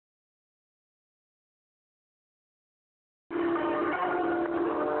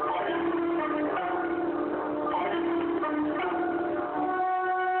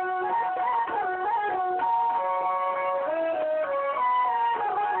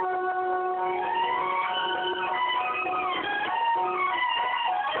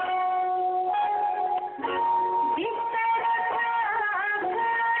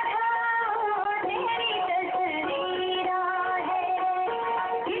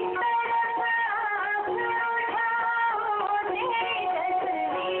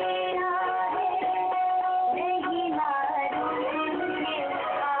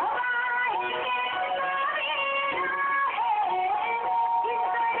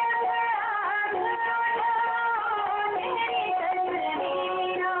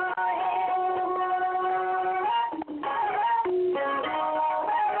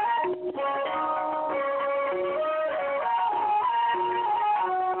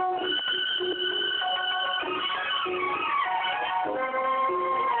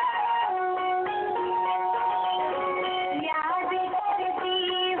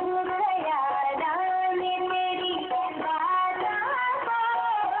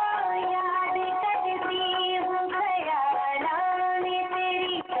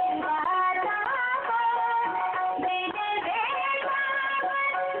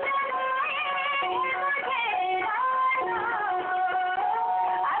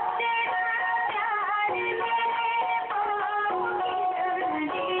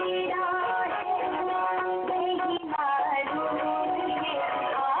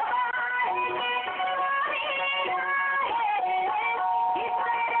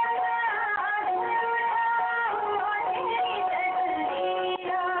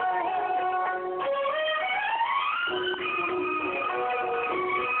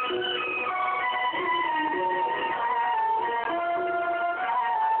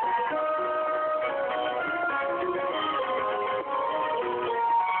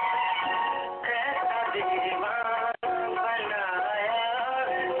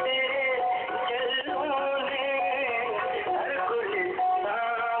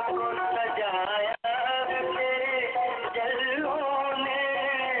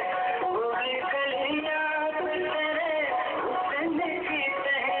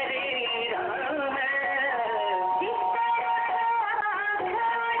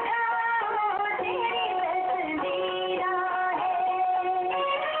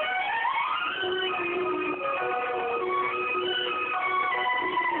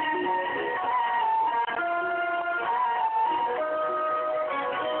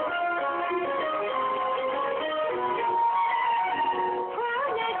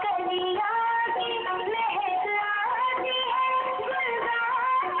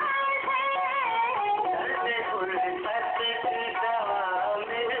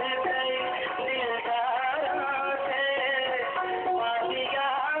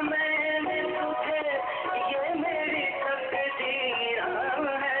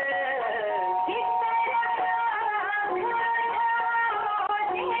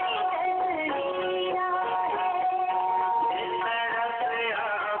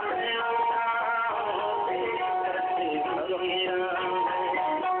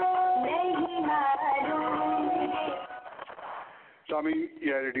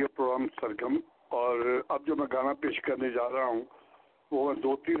 यह रेडियो प्रोग्राम सरगम, और अब जो मैं गाना पेश करने जा रहा हूँ वो मैं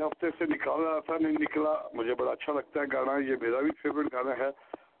 2-3 हफ्ते से निकाल रहा था, नहीं निकला। मुझे बड़ा अच्छा लगता है गाना, ये मेरा भी फेवरेट गाना है,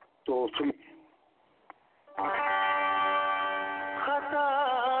 तो सुन। खता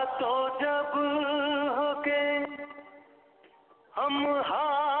तो जब होके हम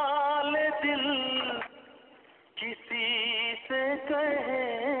हाल दिल किसी से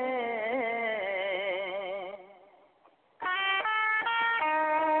कहें,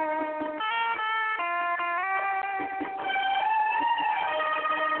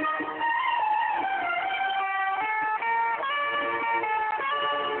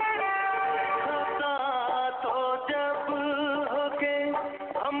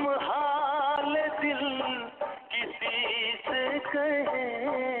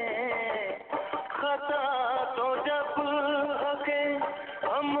 खता तो जब हके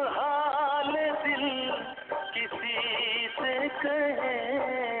हम हाल दिल किसी से कहें,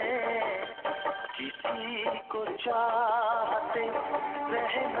 किसी को चाहते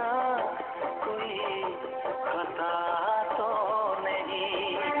रहना कोई खता तो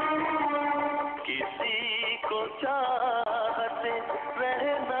नहीं, किसी को चाहते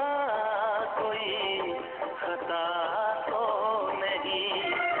रहना कोई खता तो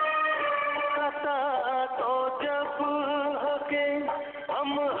नहीं। खता तो जब हके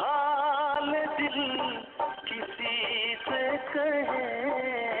हम हाल दिल किसी से कहें,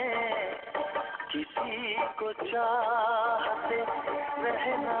 किसी को चाहते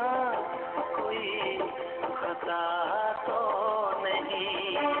रहना कोई खता तो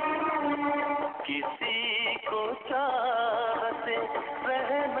नहीं, किसी को चाहते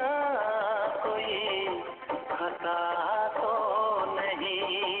रहना कोई खता तो नहीं।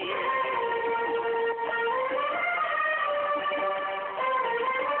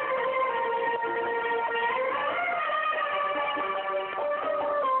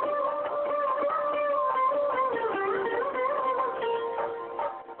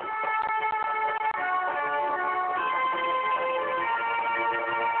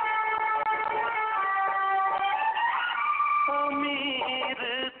 अमीर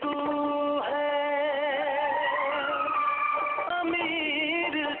तू है,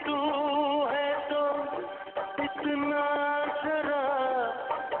 अमीर तू है तो इतना जरा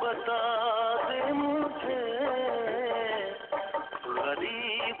बता दे मुझे,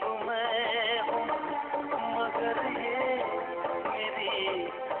 गरीब मैं हूँ मगर ये मेरी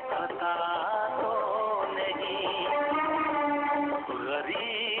खता तो नहीं,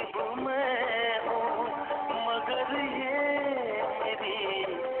 गरीब मैं हूँ मगर ये मेरी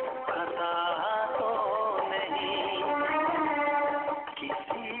खता तो नहीं,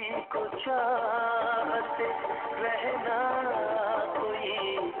 किसी को चाहते रहना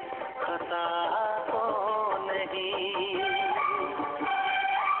कोई खता तो नहीं।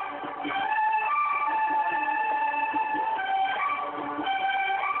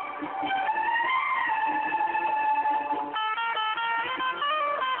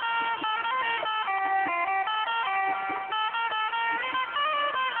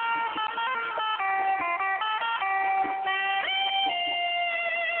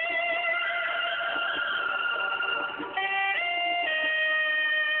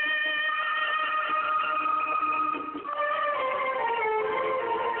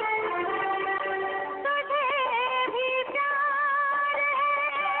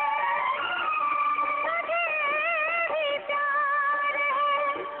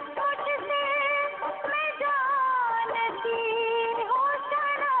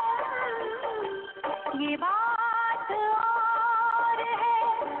 ये बात और है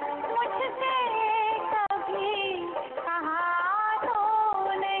मुझसे कभी कहा तो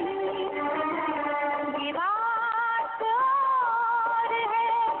नहीं, ये बात और है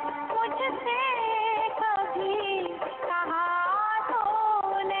मुझसे कभी कहा तो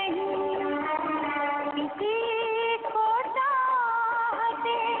नहीं, किसी को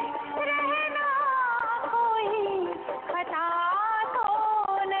चाहते रहना कोई खता तो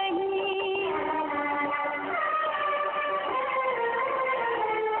नहीं।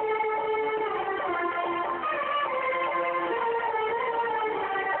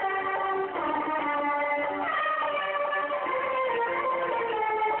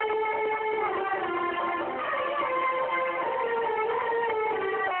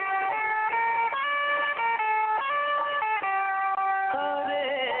 हर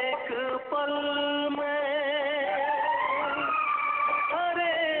एक पल में, हर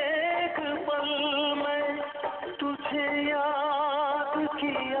एक पल में तुझे याद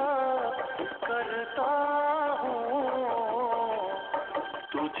किया करता हूँ,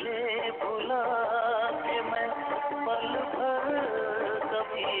 तुझे भुला के मैं पल भर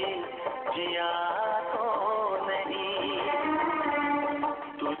कभी जिया तो नहीं,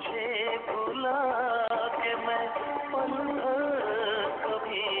 तुझे भुला के मैं पल भर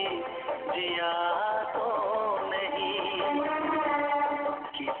कभी जिया तो नहीं,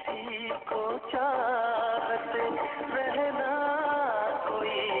 किसी को चाहते रहना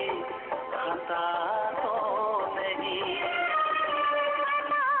कोई खता तो नहीं।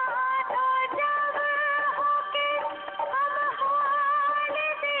 तो जब होके हम हाल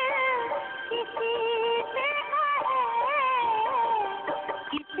दिल किसी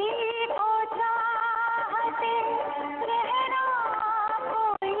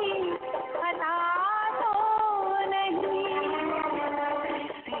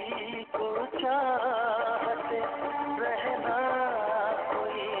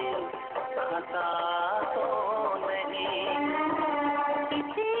चाहता तो नहीं,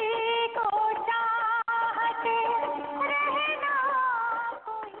 किसी को चाहते रहना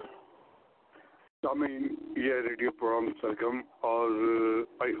कोई। सामीन, ये रेडियो प्रोग्राम सरगम और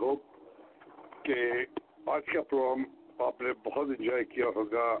आई होप कि आज का प्रोग्राम आपने बहुत एंजॉय किया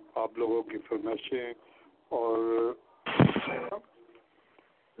होगा। आप लोगों की फरमाइशें और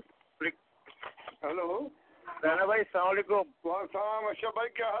हेलो राना भाई, अस्सलाम वालेकुम। वालेकुम अशरफ भाई,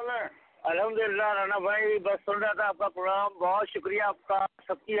 क्या हाल है? अल्हम्दुलिल्लाह राना भाई, बस सुन रहा था आपका प्रोग्राम। बहुत शुक्रिया आपका,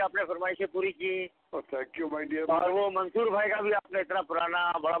 सबकी आपने फरमाइशें पूरी की। Thank you my dear. और वो मंसूर भाई का भी आपने इतना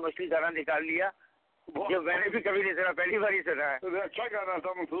पुराना बड़ा मुश्किल गाना निकाल लिया जो मैंने भी कभी नहीं सुना, पहली बार ही सुना है। अच्छा गाना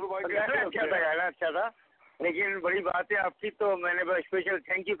था मंसूर भाई का, गाना अच्छा था, लेकिन बड़ी बात है आपकी, तो मैंने बस स्पेशल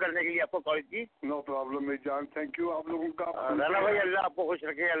थैंक यू करने के लिए आपको कॉल की। नो प्रॉब्लम मेरी जान, थैंक यू आप लोगों का। राना भाई, अल्लाह आपको खुश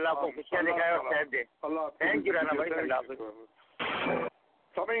रखे, अल्लाह आपको खुशियाँ दिखाए और सेहत दे। थैंक यू राना भाई, अल्लाह हाफ़िज़।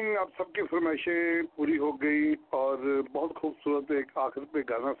 सामीन, आप सबकी फरमाइशें पूरी हो गई और बहुत खूबसूरत एक आखिर पे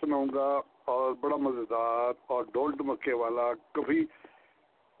गाना सुनाऊंगा और बड़ा मज़ेदार और डोल ढमके वाला। कभी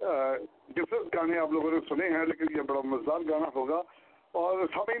डिफरेंट गाने आप लोगों ने सुने हैं, लेकिन ये बड़ा मज़ेदार गाना होगा। और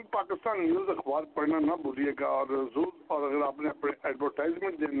सामीन, पाकिस्तान न्यूज़ अखबार पढ़ना ना भूलिएगा और ज़रूर, और अगर आपने अपने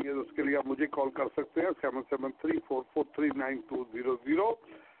एडवर्टाइजमेंट देनी है तो उसके लिए आप मुझे कॉल कर सकते हैं 7734439200।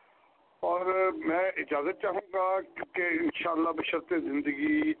 और मैं इजाज़त चाहूँगा क्योंकि इंशाअल्लाह बशर्ते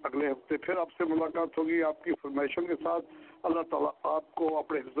ज़िंदगी अगले हफ्ते फिर आपसे मुलाकात होगी आपकी फरमाइशों के साथ। अल्लाह ताला आपको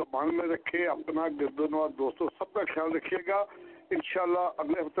अपने हिफ्ज़-ओ-मान में रखे, अपना गिरदोनवार दोस्तों सबका ख्याल रखिएगा। इंशाअल्लाह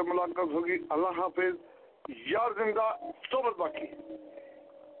अगले हफ्ते मुलाकात होगी। अल्लाह हाफिज़। यार जिंदा सोबत बाकी।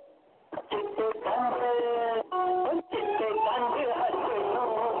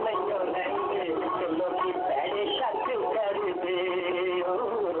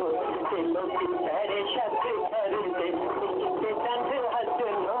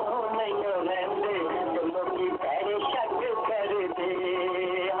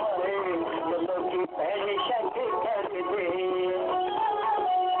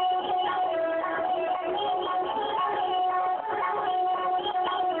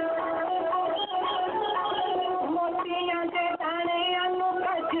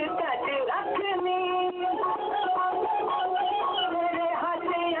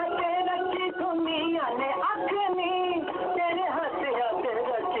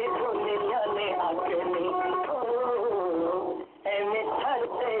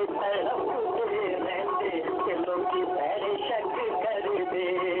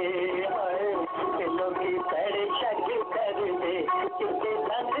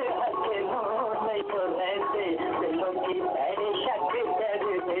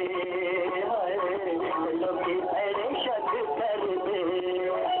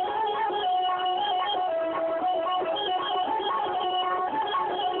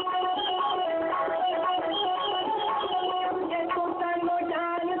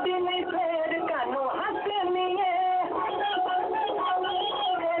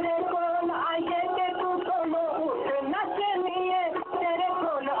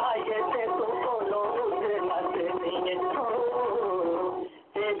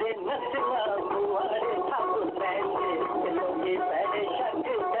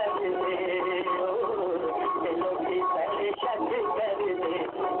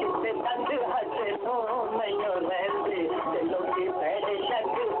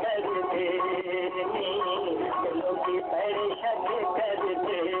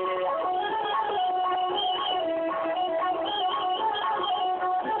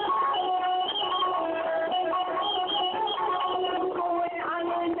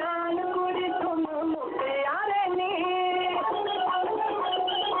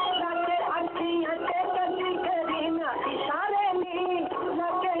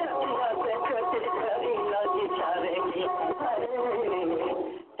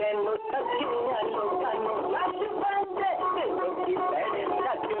 Thank you.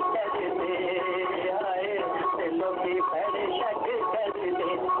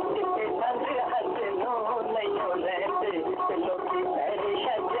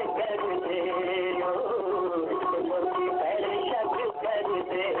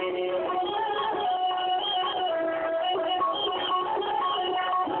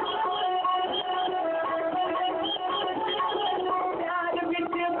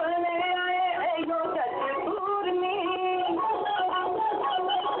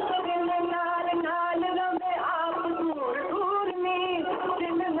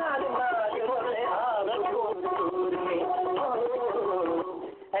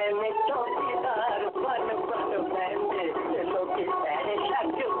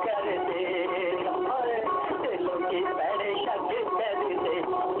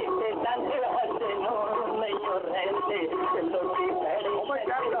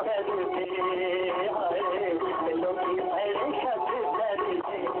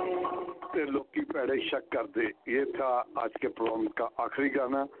 पैड़े शक कर दे। ये था आज के प्रोग्राम का आखिरी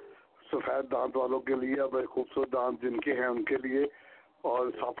गाना सफ़ेद दांत वालों के लिए, बड़े खूबसूरत दांत जिनके हैं उनके लिए। और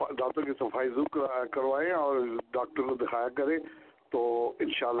दांतों की सफाई जरूर करवाएं और डॉक्टर को दिखाया करें। तो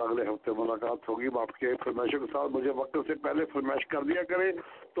इंशाल्लाह अगले हफ्ते मुलाकात होगी आपके फरमाइशों के साथ। मुझे वक्त से पहले फरमाइश कर दिया करें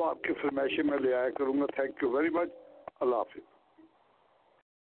तो आपकी फरमाइशें मैं ले आया करूँगा। Thank you very much. अल्लाह हाफिज़।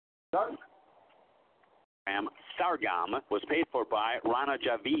 Sargam was paid for by Rana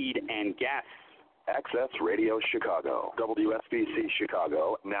Javid and guests. Access Radio Chicago, WSBC Chicago,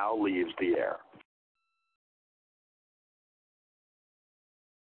 now leaves the air.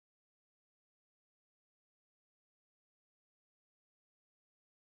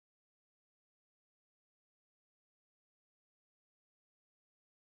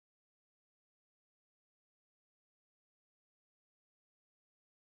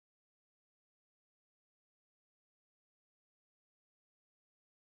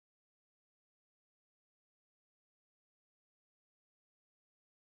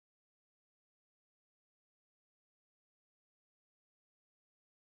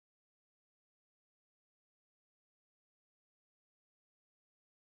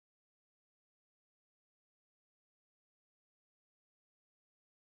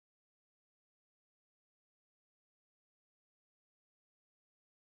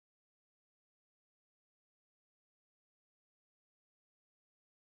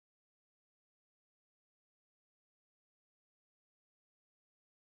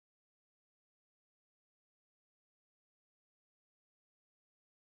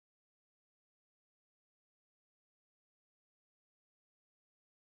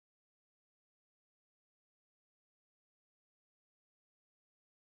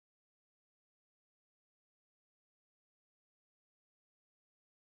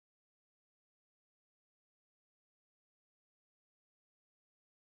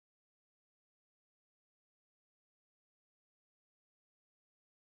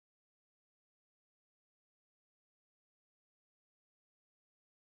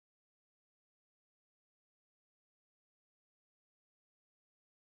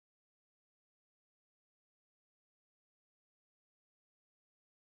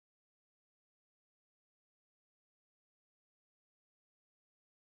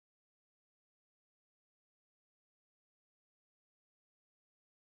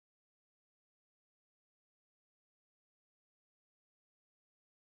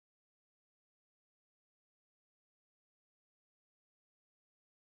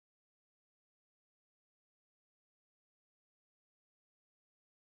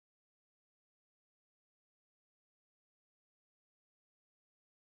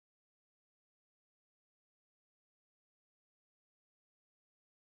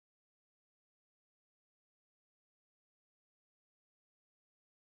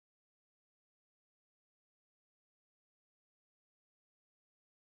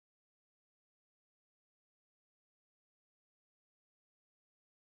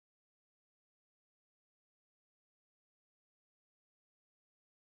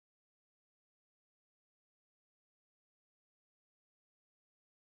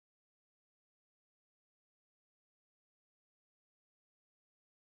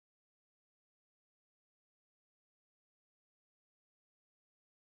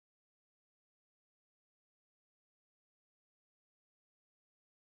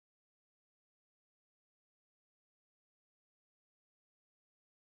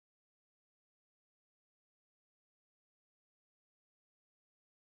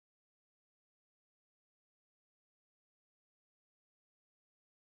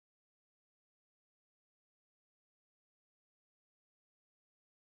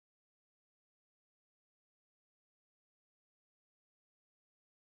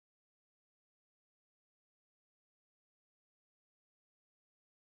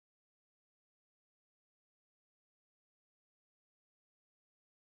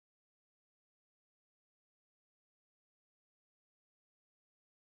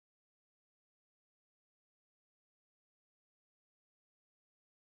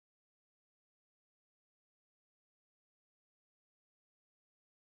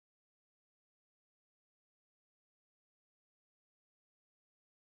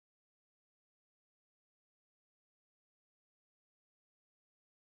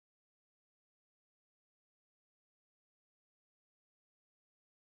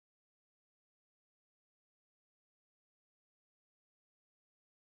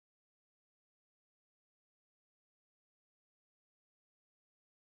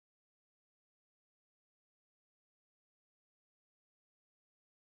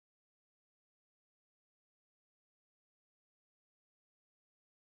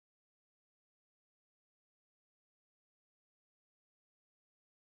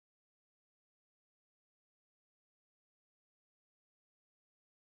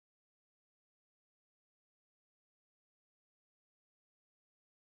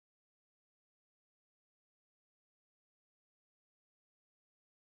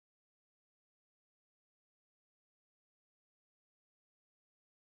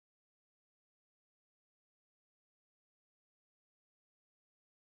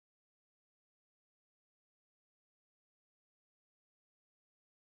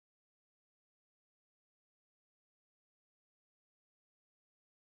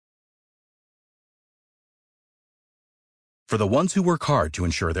 For the ones who work hard to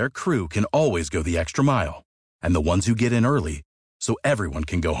ensure their crew can always go the extra mile, and the ones who get in early so everyone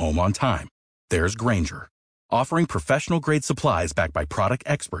can go home on time, there's Grainger, offering professional-grade supplies backed by product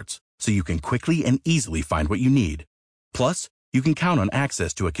experts so you can quickly and easily find what you need. Plus, you can count on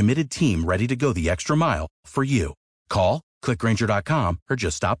access to a committed team ready to go the extra mile for you. Call, click Grainger.com, or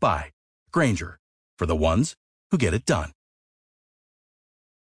just stop by. Grainger, for the ones who get it done.